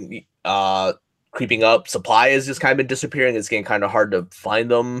creeping up. Supply is just kind of been disappearing. It's getting kind of hard to find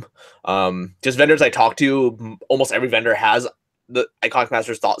them. Just vendors I talk to, almost every vendor has the Iconic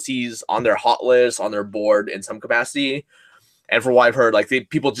Masters Thoughtseize on their hot list, on their board in some capacity. And for what I've heard, like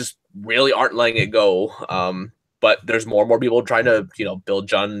people just really aren't letting it go. But there's more and more people trying to, build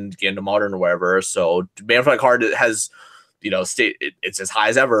Jund, get into Modern or whatever. So demand for that card has, it's as high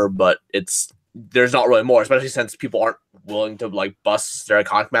as ever, but there's not really more, especially since people aren't willing to like bust their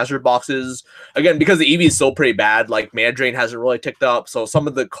Iconic Master boxes. Again, because the EV is still pretty bad, like Mana Drain hasn't really ticked up. So some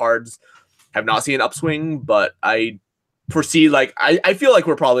of the cards have not seen an upswing, but I foresee I feel like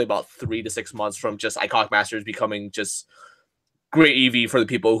we're probably about 3 to 6 months from just Iconic Masters becoming just great EV for the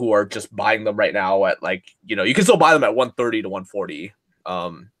people who are just buying them right now at you can still buy them at 130 to 140.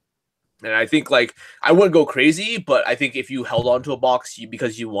 And I think I wouldn't go crazy, but I think if you held on to a box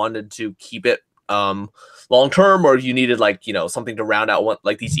because you wanted to keep it long term, or if you needed something to round out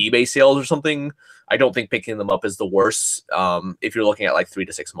these eBay sales or something, I don't think picking them up is the worst if you're looking at 3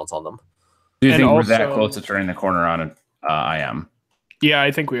 to 6 months on them. Do you think we're that close to turning the corner on it? I am. Yeah,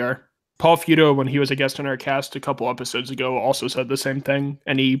 I think we are. Paul Feudo, when he was a guest on our cast a couple episodes ago, also said the same thing,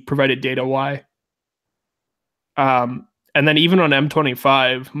 and he provided data why. And then even on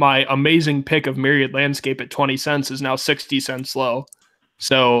M25, my amazing pick of Myriad Landscape at 20 cents is now 60 cents low.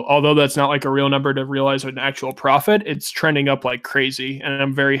 So although that's not like a real number to realize an actual profit, it's trending up like crazy, and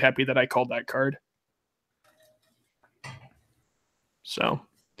I'm very happy that I called that card. So,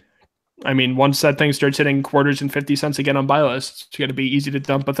 I mean, once that thing starts hitting quarters and 50 cents again on buy lists, it's going to be easy to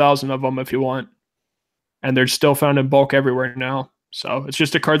dump 1,000 of them if you want. And they're still found in bulk everywhere now. So it's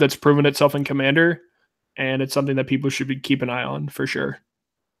just a card that's proven itself in Commander, and it's something that people should keep an eye on for sure.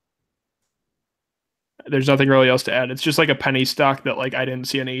 There's nothing really else to add. It's just like a penny stock that I didn't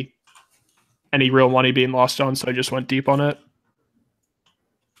see any real money being lost on, so I just went deep on it.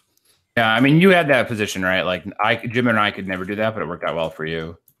 Yeah, I mean, you had that position, right? Jim and I could never do that, but it worked out well for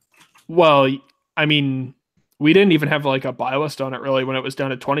you. Well, I mean, we didn't even have a buy list on it really when it was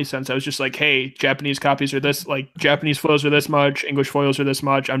down at 20 cents. I was just like, hey, Japanese copies are this, Japanese foils are this much, English foils are this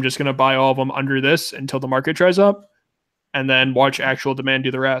much. I'm just going to buy all of them under this until the market dries up and then watch actual demand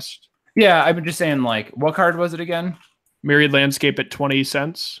do the rest. Yeah, I've been just saying, what card was it again? Myriad Landscape at 20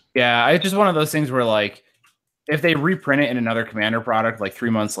 cents. Yeah, it's just one of those things where, if they reprint it in another Commander product, 3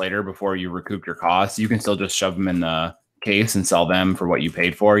 months later before you recoup your costs, you can still just shove them in the case and sell them for what you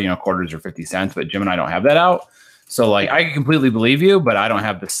paid for, quarters or 50 cents. But Jim and I don't have that out. So, I can completely believe you, but I don't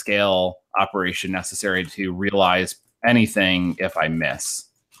have the scale operation necessary to realize anything if I miss.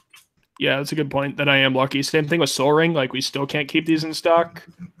 Yeah, that's a good point. That I am lucky. Same thing with Soul Ring. We still can't keep these in stock.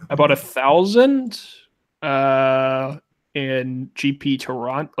 I bought 1,000 in GP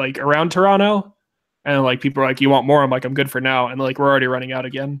Toronto, around Toronto, and people are you want more? I'm I'm good for now, and we're already running out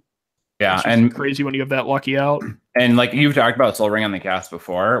again. Yeah, and crazy when you have that lucky out. And you've talked about Soul Ring on the cast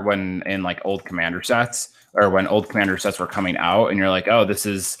before, when in old Commander sets, or when old Commander sets were coming out, and you're oh, this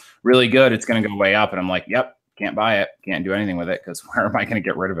is really good. It's going to go way up, and I'm yep, can't buy it, can't do anything with it because where am I going to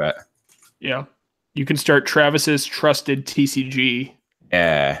get rid of it? Yeah. You can start Travis's Trusted TCG.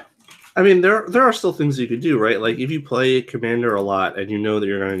 Yeah. I mean, there are still things you could do, right? If you play Commander a lot and you know that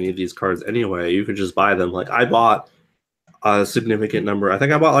you're going to need these cards anyway, you could just buy them. I bought a significant number. I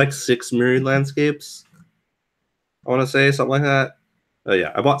think I bought 6 Myriad Landscapes. I want to say something like that. Oh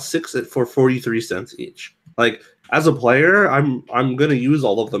yeah, I bought 6 for 43 cents each. As a player, I'm going to use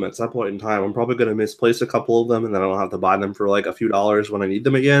all of them at some point in time. I'm probably going to misplace a couple of them, and then I'll have to buy them for a few dollars when I need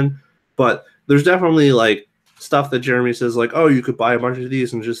them again. But there's definitely stuff that Jeremy says oh, you could buy a bunch of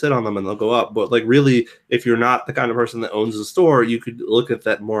these and just sit on them and they'll go up. But really, if you're not the kind of person that owns a store, you could look at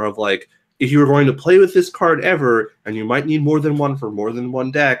that more of if you were going to play with this card ever, and you might need more than one for more than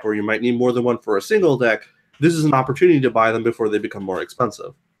one deck, or you might need more than one for a single deck, this is an opportunity to buy them before they become more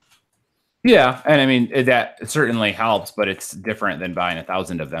expensive. Yeah, and I mean that certainly helps, but it's different than buying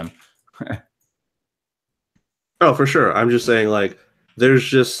 1,000 of them. Oh, for sure. I'm just saying, like, there's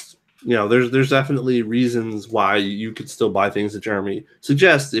just, there's definitely reasons why you could still buy things that Jeremy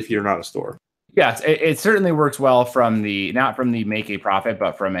suggests if you're not a store. Yes, it certainly works well from not from the make a profit,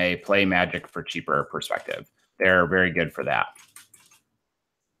 but from a play Magic for cheaper perspective. They're very good for that,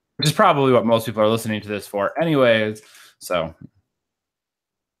 which is probably what most people are listening to this for anyways. So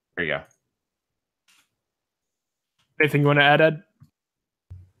there you go. Anything you want to add, Ed?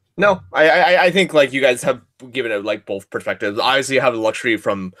 No, I think like you guys have given it like both perspectives. Obviously, you have the luxury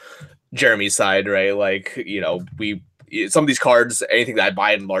from Jeremy's side, right? Like, some of these cards, anything that I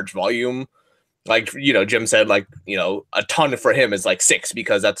buy in large volume, like, Jim said, like, a ton for him is like 6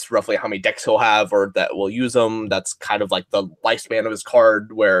 because that's roughly how many decks he'll have or that will use them. That's kind of like the lifespan of his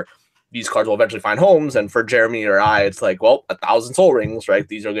card where these cards will eventually find homes. And for Jeremy or I, it's like, well, 1,000 Soul Rings, right?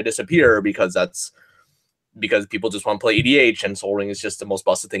 These are going to disappear because people just want to play EDH, and Soul Ring is just the most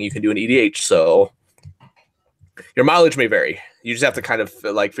busted thing you can do in EDH. So your mileage may vary. You just have to kind of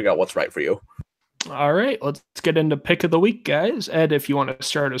like figure out what's right for you. All right, let's get into pick of the week, guys. Ed, if you want to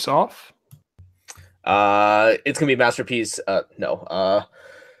start us off. It's gonna be Masterpiece. From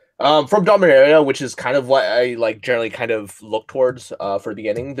Dominaria, which is kind of what I like generally kind of look towards for the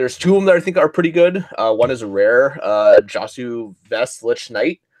beginning. There's 2 of them that I think are pretty good. One is a rare, Jasu Vest Lich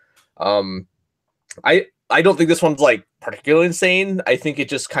Knight. I don't think this one's like particularly insane. I think it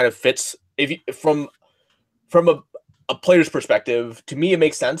just kind of fits from a player's perspective. To me, it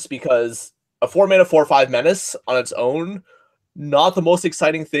makes sense because a 4-mana 4/5 menace on its own, not the most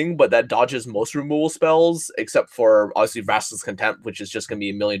exciting thing, but that dodges most removal spells, except for obviously Vraska's Contempt, which is just going to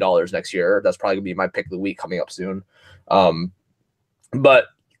be $1 million next year. That's probably going to be my pick of the week coming up soon. But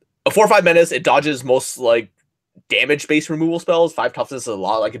a 4/5 menace, it dodges most like damage-based removal spells. 5 toughness is a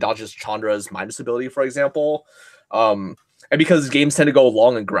lot. Like it dodges Chandra's minus ability, for example. And because games tend to go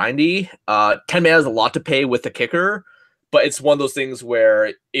long and grindy, 10 mana is a lot to pay with the kicker. But it's one of those things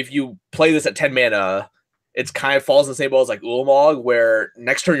where if you play this at 10 mana, it's kind of falls in the same boat as like Ulamog, where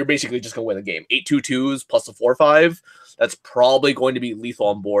next turn you're basically just going to win the game. 8 2/2s plus a 4/5. That's probably going to be lethal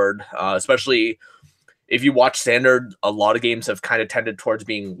on board, especially if you watch Standard. A lot of games have kind of tended towards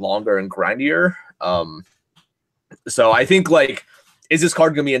being longer and grindier. So I think, like, is this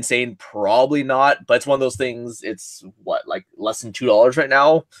card going to be insane? Probably not, but it's one of those things. It's like less than $2 right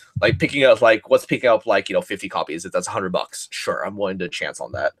now. Like picking up, like what's picking up like, 50 copies. If that's $100, sure, I'm willing to chance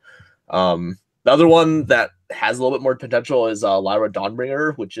on that. The other one that has a little bit more potential is Lyra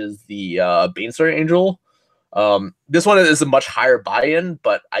Dawnbringer, which is the Banestar Angel. This one is a much higher buy-in,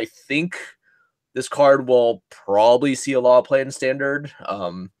 but I think this card will probably see a lot of play in Standard.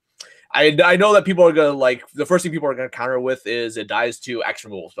 I know that people are going to like, the first thing people are going to counter with is it dies to X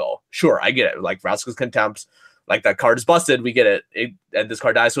removal spell. Sure, I get it. Like Vraska's Contempt, like that card is busted. We get it. And this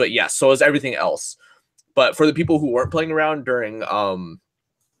card dies to it. Yes, so is everything else. But for the people who weren't playing around during,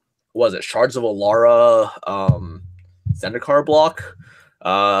 was it Shards of Alara, Zendikar block,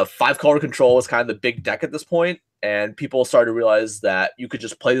 5-color control was kind of the big deck at this point. And people started to realize that you could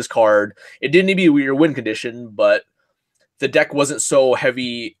just play this card. It didn't need to be your win condition, but the deck wasn't so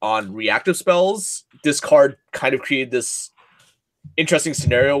heavy on reactive spells. This card kind of created this interesting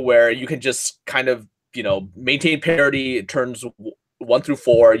scenario where you can just kind of, maintain parity turns 1 through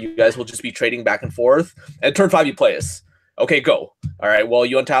 4. You guys will just be trading back and forth. And turn 5, you play this. Okay, go. All right, well,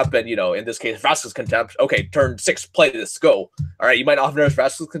 you untap and, in this case, Vraska's Contempt. Okay, turn 6, play this, go. All right, you might not have noticed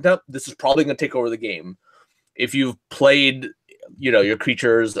Vraska's Contempt. This is probably going to take over the game. If you've played, your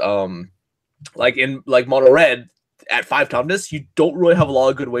creatures, like in mono red, at 5 toughness, you don't really have a lot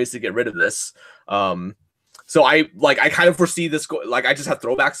of good ways to get rid of this. So I kind of foresee this I just have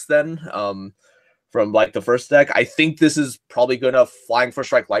throwbacks then from like the first deck. I think this is probably good enough. Flying First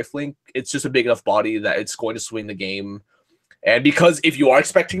Strike Lifelink, it's just a big enough body that it's going to swing the game. And because if you are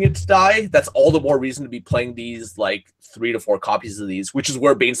expecting it to die, that's all the more reason to be playing these like 3 to 4 copies of these, which is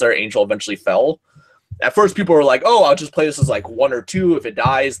where Banestar Angel eventually fell. At first, people were like, "Oh, I'll just play this as like 1 or 2. If it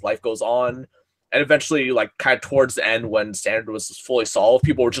dies, life goes on." And eventually, like kind of towards the end, when Standard was fully solved,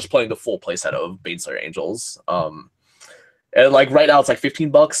 people were just playing the full playset of Banestar Angels. And like right now, it's like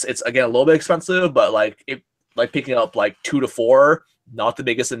 $15. It's again a little bit expensive, but like picking up like 2 to 4, not the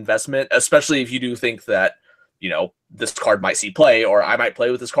biggest investment, especially if you do think that this card might see play, or I might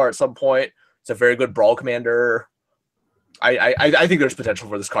play with this card at some point. It's a very good brawl commander. I think there's potential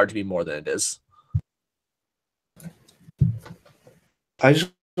for this card to be more than it is. I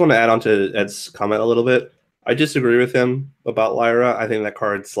just want to add on to Ed's comment a little bit. I disagree with him about Lyra. I think that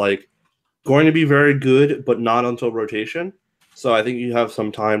card's like going to be very good, but not until rotation. So I think you have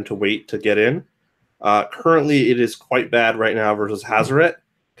some time to wait to get in. Currently, it is quite bad right now versus Hazoret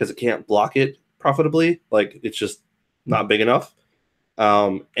because it can't block it profitably. Like, it's just not big enough.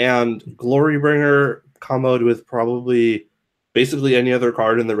 And Glorybringer comboed with probably basically any other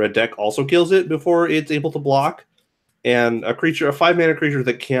card in the red deck also kills it before it's able to block. And a 5-mana creature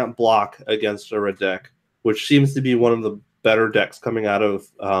that can't block against a red deck, which seems to be one of the better decks coming out of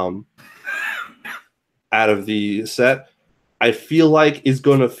the set, I feel like it's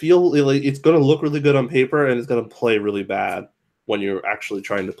going to look really good on paper, and it's going to play really bad when you're actually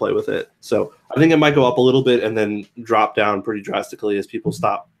trying to play with it. So I think it might go up a little bit and then drop down pretty drastically as people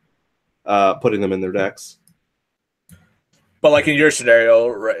stop putting them in their decks. But like in your scenario,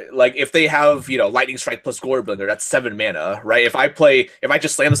 right, like if they have, Lightning Strike plus Glorybringer, that's 7 mana, right? If I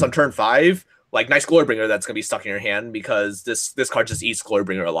just slam this on turn 5, like nice Glorybringer, that's gonna be stuck in your hand because this card just eats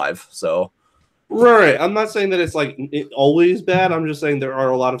Glorybringer alive. So right, I'm not saying that it's like always bad. I'm just saying there are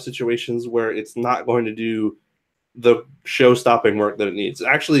a lot of situations where it's not going to do the show-stopping work that it needs.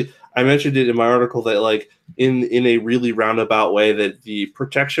 Actually, I mentioned it in my article that like in a really roundabout way that the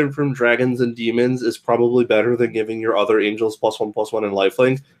protection from dragons and demons is probably better than giving your other angels +1/+1 and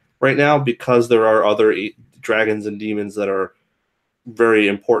lifelink right now, because there are other dragons and demons that are very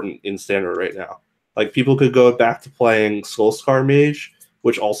important in standard right now. Like, people could go back to playing Soulscar Mage,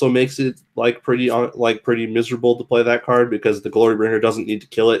 which also makes it pretty miserable to play that card because the Glorybringer doesn't need to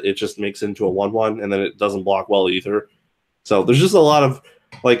kill it. It just makes it into a 1/1, and then it doesn't block well either. So there's just a lot of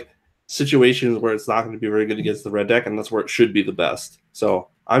like situations where it's not going to be very good against the red deck, and that's where it should be the best. So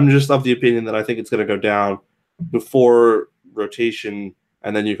I'm just of the opinion that I think it's going to go down before rotation,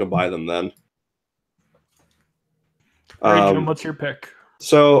 and then you can buy them then. All right, Jim, what's your pick?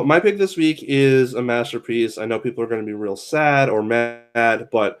 So my pick this week is a masterpiece. I know people are going to be real sad or mad,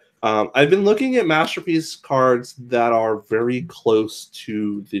 but I've been looking at masterpiece cards that are very close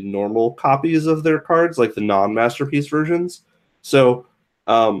to the normal copies of their cards, like the non-masterpiece versions. So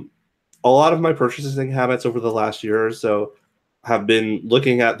a lot of my purchasing habits over the last year or so have been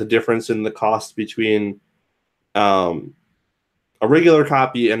looking at the difference in the cost between a regular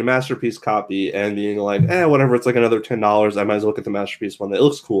copy and a masterpiece copy and being like, whatever, it's like another $10. I might as well get the masterpiece one. That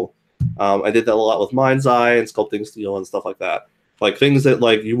looks cool. I did that a lot with Mind's Eye and Sculpting Steel and stuff like that. Like things that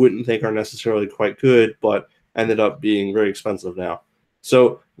like you wouldn't think are necessarily quite good, but ended up being very expensive now.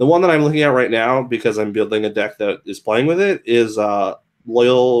 So the one that I'm looking at right now, because I'm building a deck that is playing with it, is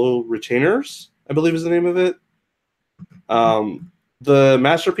Loyal Retainers, I believe is the name of it. The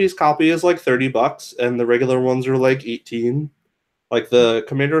masterpiece copy is like $30, and the regular ones are like 18. Like the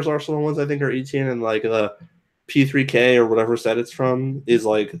Commander's Arsenal ones, I think, are 18, and like the P3K or whatever set it's from is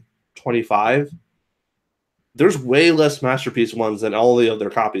like 25. There's way less masterpiece ones than all the other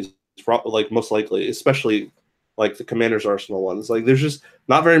copies, like most likely, especially like the Commander's Arsenal ones. Like there's just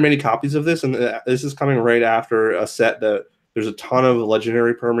not very many copies of this, and this is coming right after a set that there's a ton of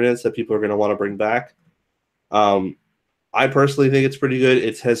legendary permanents that people are going to want to bring back. I personally think it's pretty good.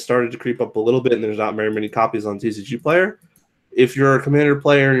 It has started to creep up a little bit, and there's not very many copies on TCG Player. If you're a Commander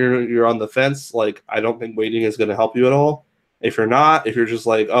player and you're on the fence, like I don't think waiting is going to help you at all. If you're not, if you're just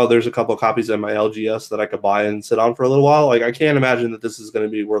like, oh, there's a couple of copies in my LGS that I could buy and sit on for a little while, like I can't imagine that this is going to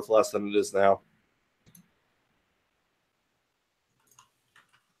be worth less than it is now.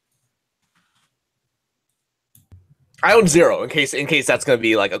 I own 0 in case that's going to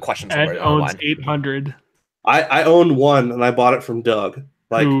be like a question somewhere. Ed owns 800. I own 1 and I bought it from Doug,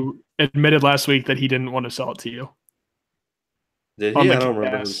 who admitted last week that he didn't want to sell it to you. Did he? I don't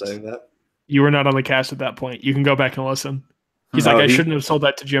remember him saying that. You were not on the cast at that point. You can go back and listen. He's like, I shouldn't have sold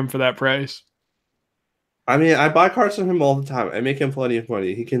that to Jim for that price. I mean, I buy cards from him all the time. I make him plenty of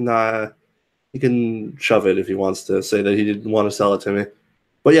money. He can shove it if he wants to say that he didn't want to sell it to me.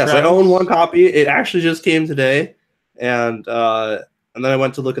 But yes, I own 1 copy. It actually just came today, and then I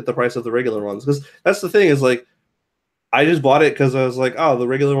went to look at the price of the regular ones, because that's the thing is like I just bought it because I was like, oh, the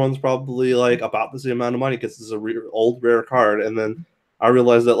regular one's probably like about the same amount of money because it's a old rare card, and then I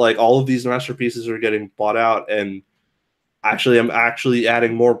realized that like all of these masterpieces are getting bought out, and I'm actually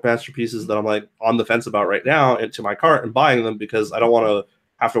adding more masterpieces that I'm like on the fence about right now into my cart and buying them because I don't want to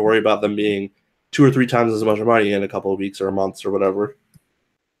have to worry about them being 2 or 3 times as much money in a couple of weeks or months or whatever.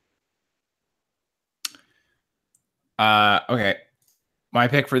 Okay. My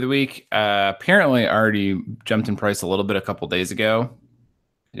pick for the week apparently already jumped in price a little bit a couple days ago.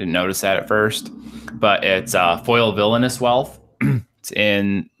 I didn't notice that at first, but it's Foil Villainous Wealth. It's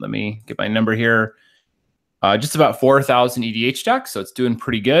in, let me get my number here, just about 4,000 EDH decks, so it's doing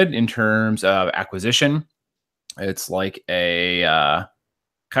pretty good in terms of acquisition. It's like a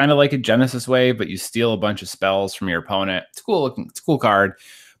kind of like a Genesis Wave, but you steal a bunch of spells from your opponent. It's cool looking. It's a cool card.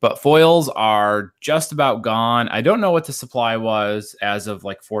 But foils are just about gone. I don't know what the supply was as of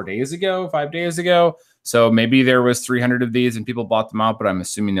like 5 days ago. So maybe there was 300 of these and people bought them out, but I'm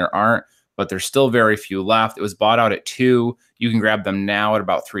assuming there aren't. But there's still very few left. It was bought out at $2. You can grab them now at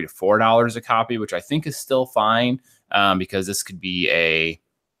about $3 to $4 a copy, which I think is still fine because this could be a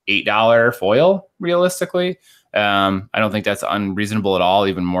 $8 foil realistically. I don't think that's unreasonable at all,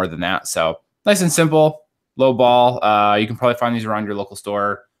 even more than that. So nice and simple, low ball. You can probably find these around your local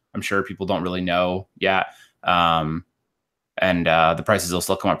store. I'm sure people don't really know yet. And the prices will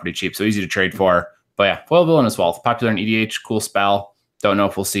still come up pretty cheap. So easy to trade for. But yeah, Foil Villainous Wealth, popular in EDH, cool spell. Don't know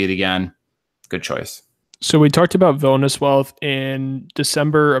if we'll see it again. Good choice. So we talked about Villainous Wealth in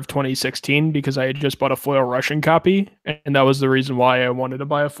December of 2016 because I had just bought a foil Russian copy. And that was the reason why I wanted to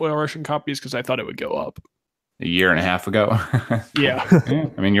buy a foil Russian copy, is because I thought it would go up. A year and a half ago. Yeah.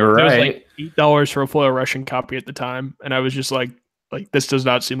 I mean, you're right. It was like $8 for a foil Russian copy at the time. And I was just like, this does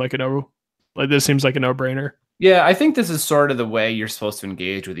not seem like this seems like a no-brainer. Yeah, I think this is sort of the way you're supposed to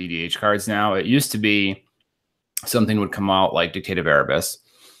engage with EDH cards now. It used to be something would come out like Dictative Erebus,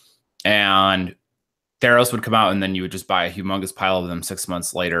 and Theros would come out, and then you would just buy a humongous pile of them 6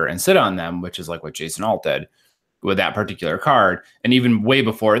 months later and sit on them, which is like what Jason Alt did with that particular card. And even way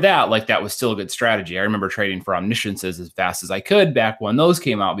before that, like that was still a good strategy. I remember trading for Omnisciences as fast as I could back when those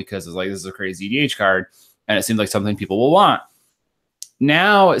came out because it was like, this is a crazy EDH card, and it seems like something people will want.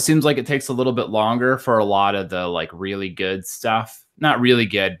 Now it seems like it takes a little bit longer for a lot of the like really good stuff. Not really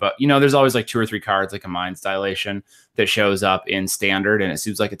good, but there's always like 2 or 3 cards like a Mind's Dilation that shows up in Standard, and it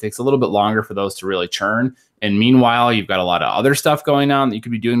seems like it takes a little bit longer for those to really churn. And meanwhile, you've got a lot of other stuff going on that you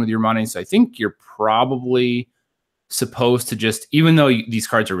could be doing with your money. So I think you're probably supposed to just, even though these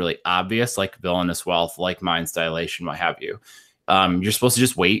cards are really obvious, like Villainous Wealth, like Mind's Dilation, what have you, you're supposed to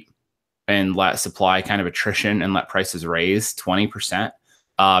just wait and let supply kind of attrition and let prices raise 20%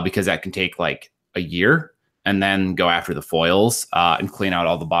 because that can take like a year, and then go after the foils and clean out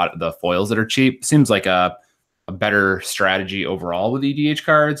all the foils that are cheap. Seems like a better strategy overall with EDH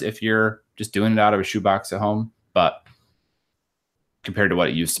cards if you're just doing it out of a shoebox at home, but compared to what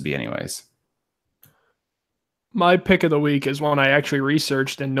it used to be anyways. My pick of the week is one I actually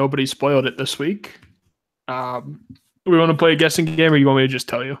researched and nobody spoiled it this week. We want to play a guessing game, or you want me to just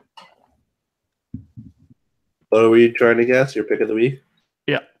tell you? What are we trying to guess? Your pick of the week?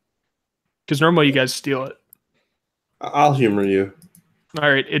 Yeah. Because normally you guys steal it. I'll humor you. All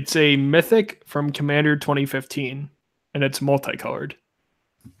right. It's a mythic from Commander 2015, and it's multicolored.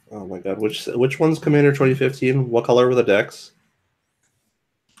 Oh my god. Which one's Commander 2015? What color were the decks?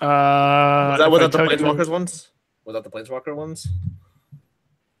 Was that without the Planeswalkers ones? Without the Planeswalker ones?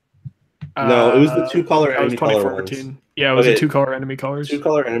 No, it was the 2-color enemy color ones. Yeah, it was the 2-color enemy colors.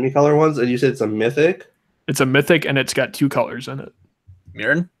 2-color enemy color ones, and you said it's a mythic? It's a mythic, and it's got 2 colors in it.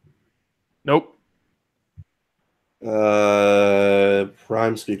 Mirren? Nope.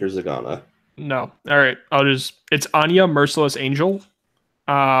 Prime Speaker Zagana. No. All right. It's Anya, Merciless Angel.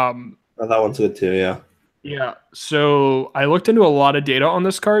 That one's good too, yeah. Yeah. So I looked into a lot of data on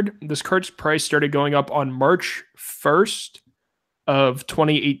this card. This card's price started going up on March 1st of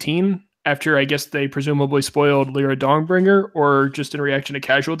 2018 after, I guess, they presumably spoiled Lyra Dawnbringer, or just in reaction to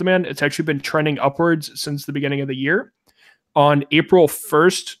casual demand. It's actually been trending upwards since the beginning of the year. On April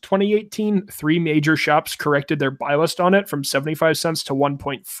 1st, 2018, 3 major shops corrected their buy list on it from 75 cents to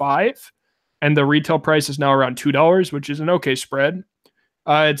 1.5, and the retail price is now around $2, which is an okay spread.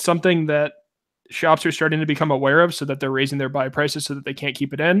 It's something that shops are starting to become aware of, so that they're raising their buy prices so that they can't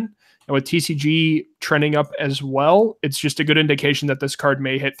keep it in. And with TCG trending up as well, it's just a good indication that this card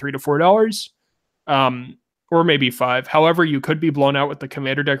may hit $3 to $4, or maybe $5. However, you could be blown out with the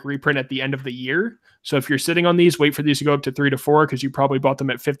Commander deck reprint at the end of the year. So if you're sitting on these, wait for these to go up to $3 to $4, because you probably bought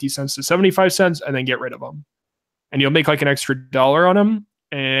them at 50 cents to 75 cents, and then get rid of them. And you'll make like an extra $1 on them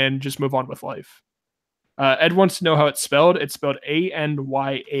and just move on with life. Ed wants to know how it's spelled. It's spelled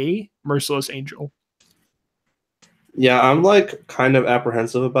Anya, Merciless Angel. Yeah, I'm like kind of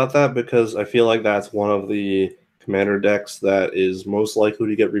apprehensive about that, because I feel like that's one of the Commander decks that is most likely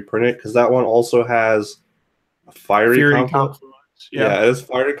to get reprinted, because that one also has a Fiery Confluence. Yeah, it has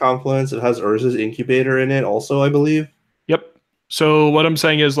Fiery Confluence. It has Urza's Incubator in it also, I believe. Yep. So what I'm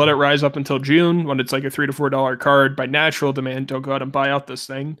saying is let it rise up until June, when it's like a $3 to $4 card by natural demand. Don't go out and buy out this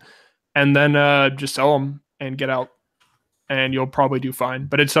thing. And then just sell them and get out. And you'll probably do fine.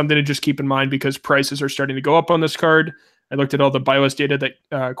 But it's something to just keep in mind, because prices are starting to go up on this card. I looked at all the buy list data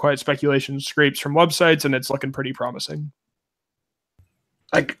that Quiet Speculation scrapes from websites, and it's looking pretty promising.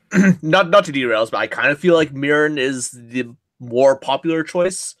 Like, not to derail, but I kind of feel like Mirren is the more popular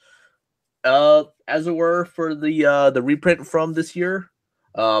choice, as it were, for the reprint from this year.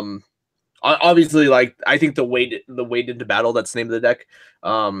 Obviously, like I think the Wade into Battle, that's the name of the deck.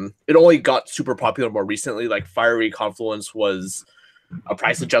 It only got super popular more recently. Like Fiery Confluence was a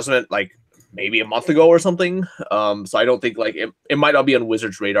price adjustment like maybe a month ago or something. So I don't think like it might not be on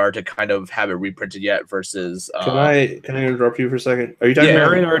Wizards' radar to kind of have it reprinted yet. Versus, can I interrupt you for a second? Are you talking about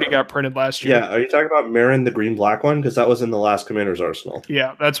Marin already got printed last year? Yeah, are you talking about Marin, the green-black one? Because that was in the last Commander's Arsenal.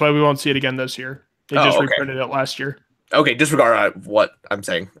 Yeah, that's why we won't see it again this year. They just reprinted it last year. Okay, disregard what I'm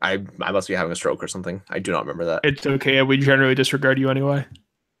saying. I must be having a stroke or something. I do not remember that. It's okay. We generally disregard you anyway.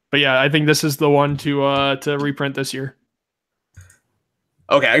 But yeah, I think this is the one to reprint this year.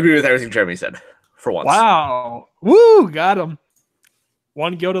 Okay, I agree with everything Jeremy said for once. Wow. Woo, got him.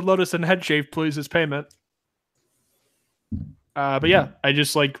 One Gilded Lotus and Head Shave, please, as payment. But yeah, I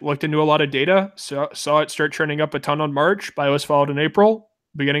just like looked into a lot of data, saw it start trending up a ton on March. Bios followed in April,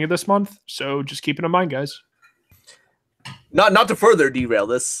 beginning of this month. So just keep it in mind, guys. Not to further derail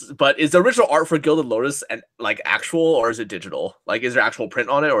this, but is the original art for Gilded Lotus and like actual, or is it digital? Like, is there actual print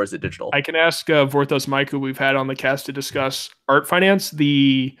on it, or is it digital? I can ask Vorthos Mike, who we've had on the cast to discuss art finance.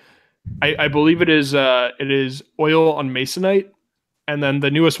 I believe it is oil on Masonite, and then the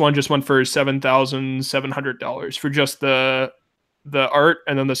newest one just went for $7,700 for just the art,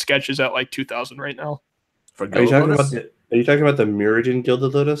 and then the sketch is at like $2,000 right now. Are you talking about the Mirrodin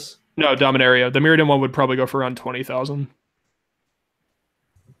Gilded Lotus? No, Dominaria. The Mirrodin one would probably go for around $20,000.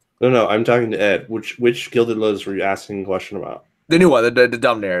 No, I'm talking to Ed. Which Gilded Lotus were you asking a question about? The new one, the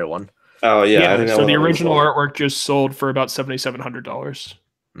Dominaria one. Oh yeah. So the original artwork just sold for about $7,700.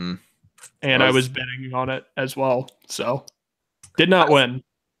 And I was bidding on it as well, so did not win.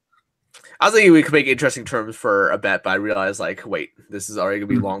 I was thinking we could make interesting terms for a bet, but I realized, like, wait, this is already going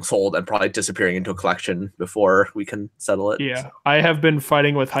to be long sold and probably disappearing into a collection before we can settle it. Yeah, I have been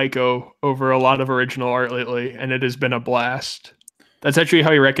fighting with Heiko over a lot of original art lately, and it has been a blast. That's actually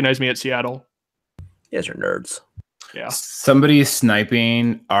how you recognize me at Seattle. You guys are nerds. Yeah. Somebody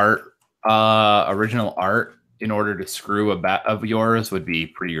sniping art, original art, in order to screw a bet of yours would be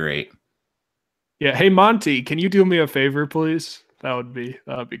pretty great. Yeah. Hey, Monty, can you do me a favor, please? That would be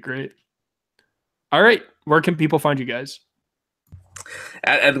great. All right. Where can people find you guys?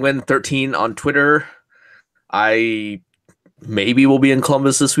 At Edwin13 on Twitter. I maybe will be in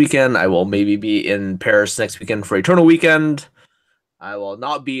Columbus this weekend. I will maybe be in Paris next weekend for Eternal Weekend. I will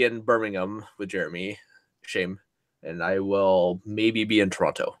not be in Birmingham with Jeremy. Shame. And I will maybe be in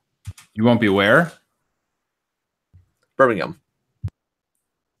Toronto. You won't be where? Birmingham.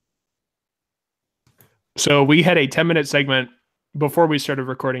 So we had a 10-minute segment before we started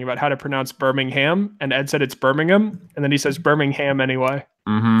recording about how to pronounce Birmingham, and Ed said it's Birmingham, and then he says Birmingham anyway.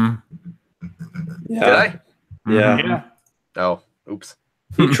 Mm-hmm. Yeah. Did I? Yeah. Yeah. Oh, oops.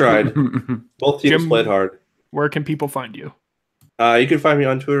 He tried. Both teams played hard. Where can people find you? You can find me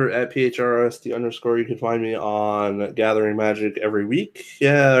on Twitter at @PHRSD_. You can find me on Gathering Magic every week.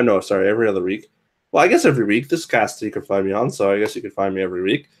 Every other week. Well, I guess every week. This cast you can find me on, so I guess you can find me every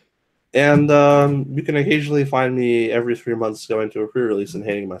week. And you can occasionally find me every 3 months going to a pre-release and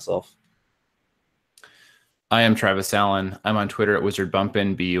hating myself. I am Travis Allen. I'm on Twitter at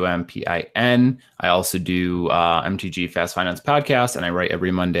WizardBumpin, BUMPIN. I also do MTG Fast Finance Podcast, and I write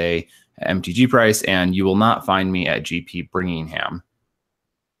every Monday at MTG Price, and you will not find me at GP Birmingham.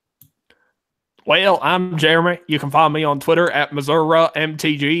 Well, I'm Jeremy. You can find me on Twitter at Missouri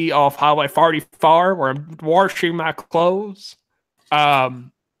MTG off Highway 44, where I'm washing my clothes.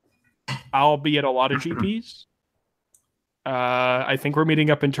 I'll be at a lot of GPs. I think we're meeting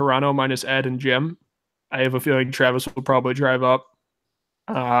up in Toronto minus Ed and Jim. I have a feeling Travis will probably drive up.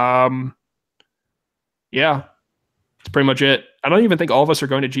 Yeah, that's pretty much it. I don't even think all of us are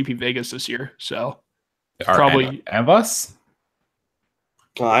going to GP Vegas this year, so probably of us.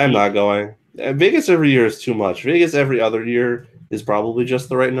 I am not going. Vegas every year is too much. Vegas every other year is probably just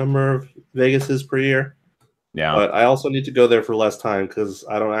the right number of Vegases per year. Yeah, but I also need to go there for less time because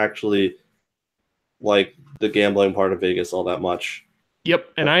I don't actually like the gambling part of Vegas all that much.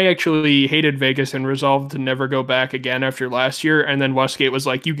 Yep, and I actually hated Vegas and resolved to never go back again after last year. And then Westgate was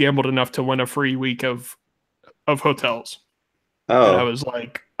like, "You gambled enough to win a free week of hotels." Oh, and I was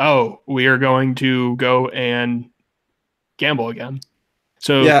like, "Oh, we are going to go and gamble again."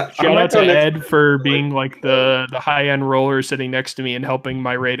 So yeah, shout out to Ed for being like the high end roller sitting next to me and helping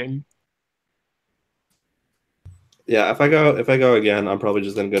my rating. Yeah, if I go again, I'm probably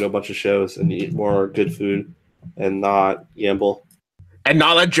just gonna go to a bunch of shows and eat more good food and not gamble. And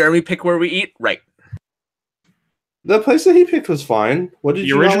not let Jeremy pick where we eat? Right. The place that he picked was fine. What did the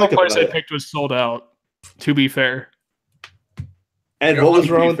you original not like place about I picked was sold out, to be fair. And Yeah, what was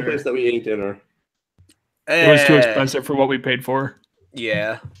let's wrong be with the fair. place that we ate dinner? It was too expensive for what we paid for.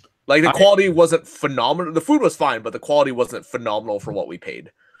 Yeah. Like the quality wasn't phenomenal. The food was fine, but the quality wasn't phenomenal for what we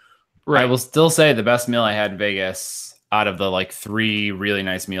paid. I will still say the best meal I had in Vegas out of the like 3 really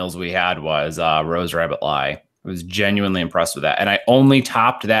nice meals we had was Rose Rabbit Lie. I was genuinely impressed with that. And I only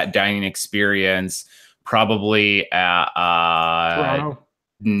topped that dining experience probably at Toronto?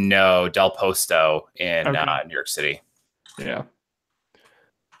 No, Del Posto in Okay. New York City. Yeah.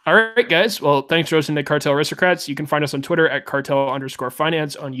 All right, guys. Well, thanks for listening to Cartel Aristocrats. You can find us on Twitter at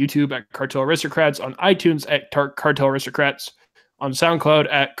cartel_finance, on YouTube at Cartel Aristocrats, on iTunes at Cartel Aristocrats, on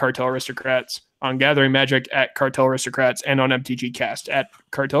SoundCloud at Cartel Aristocrats, on Gathering Magic at Cartel Aristocrats, and on MTG Cast at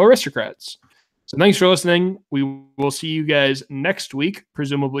Cartel Aristocrats. So thanks for listening. We will see you guys next week,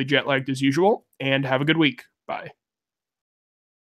 presumably jet lagged as usual, and have a good week. Bye.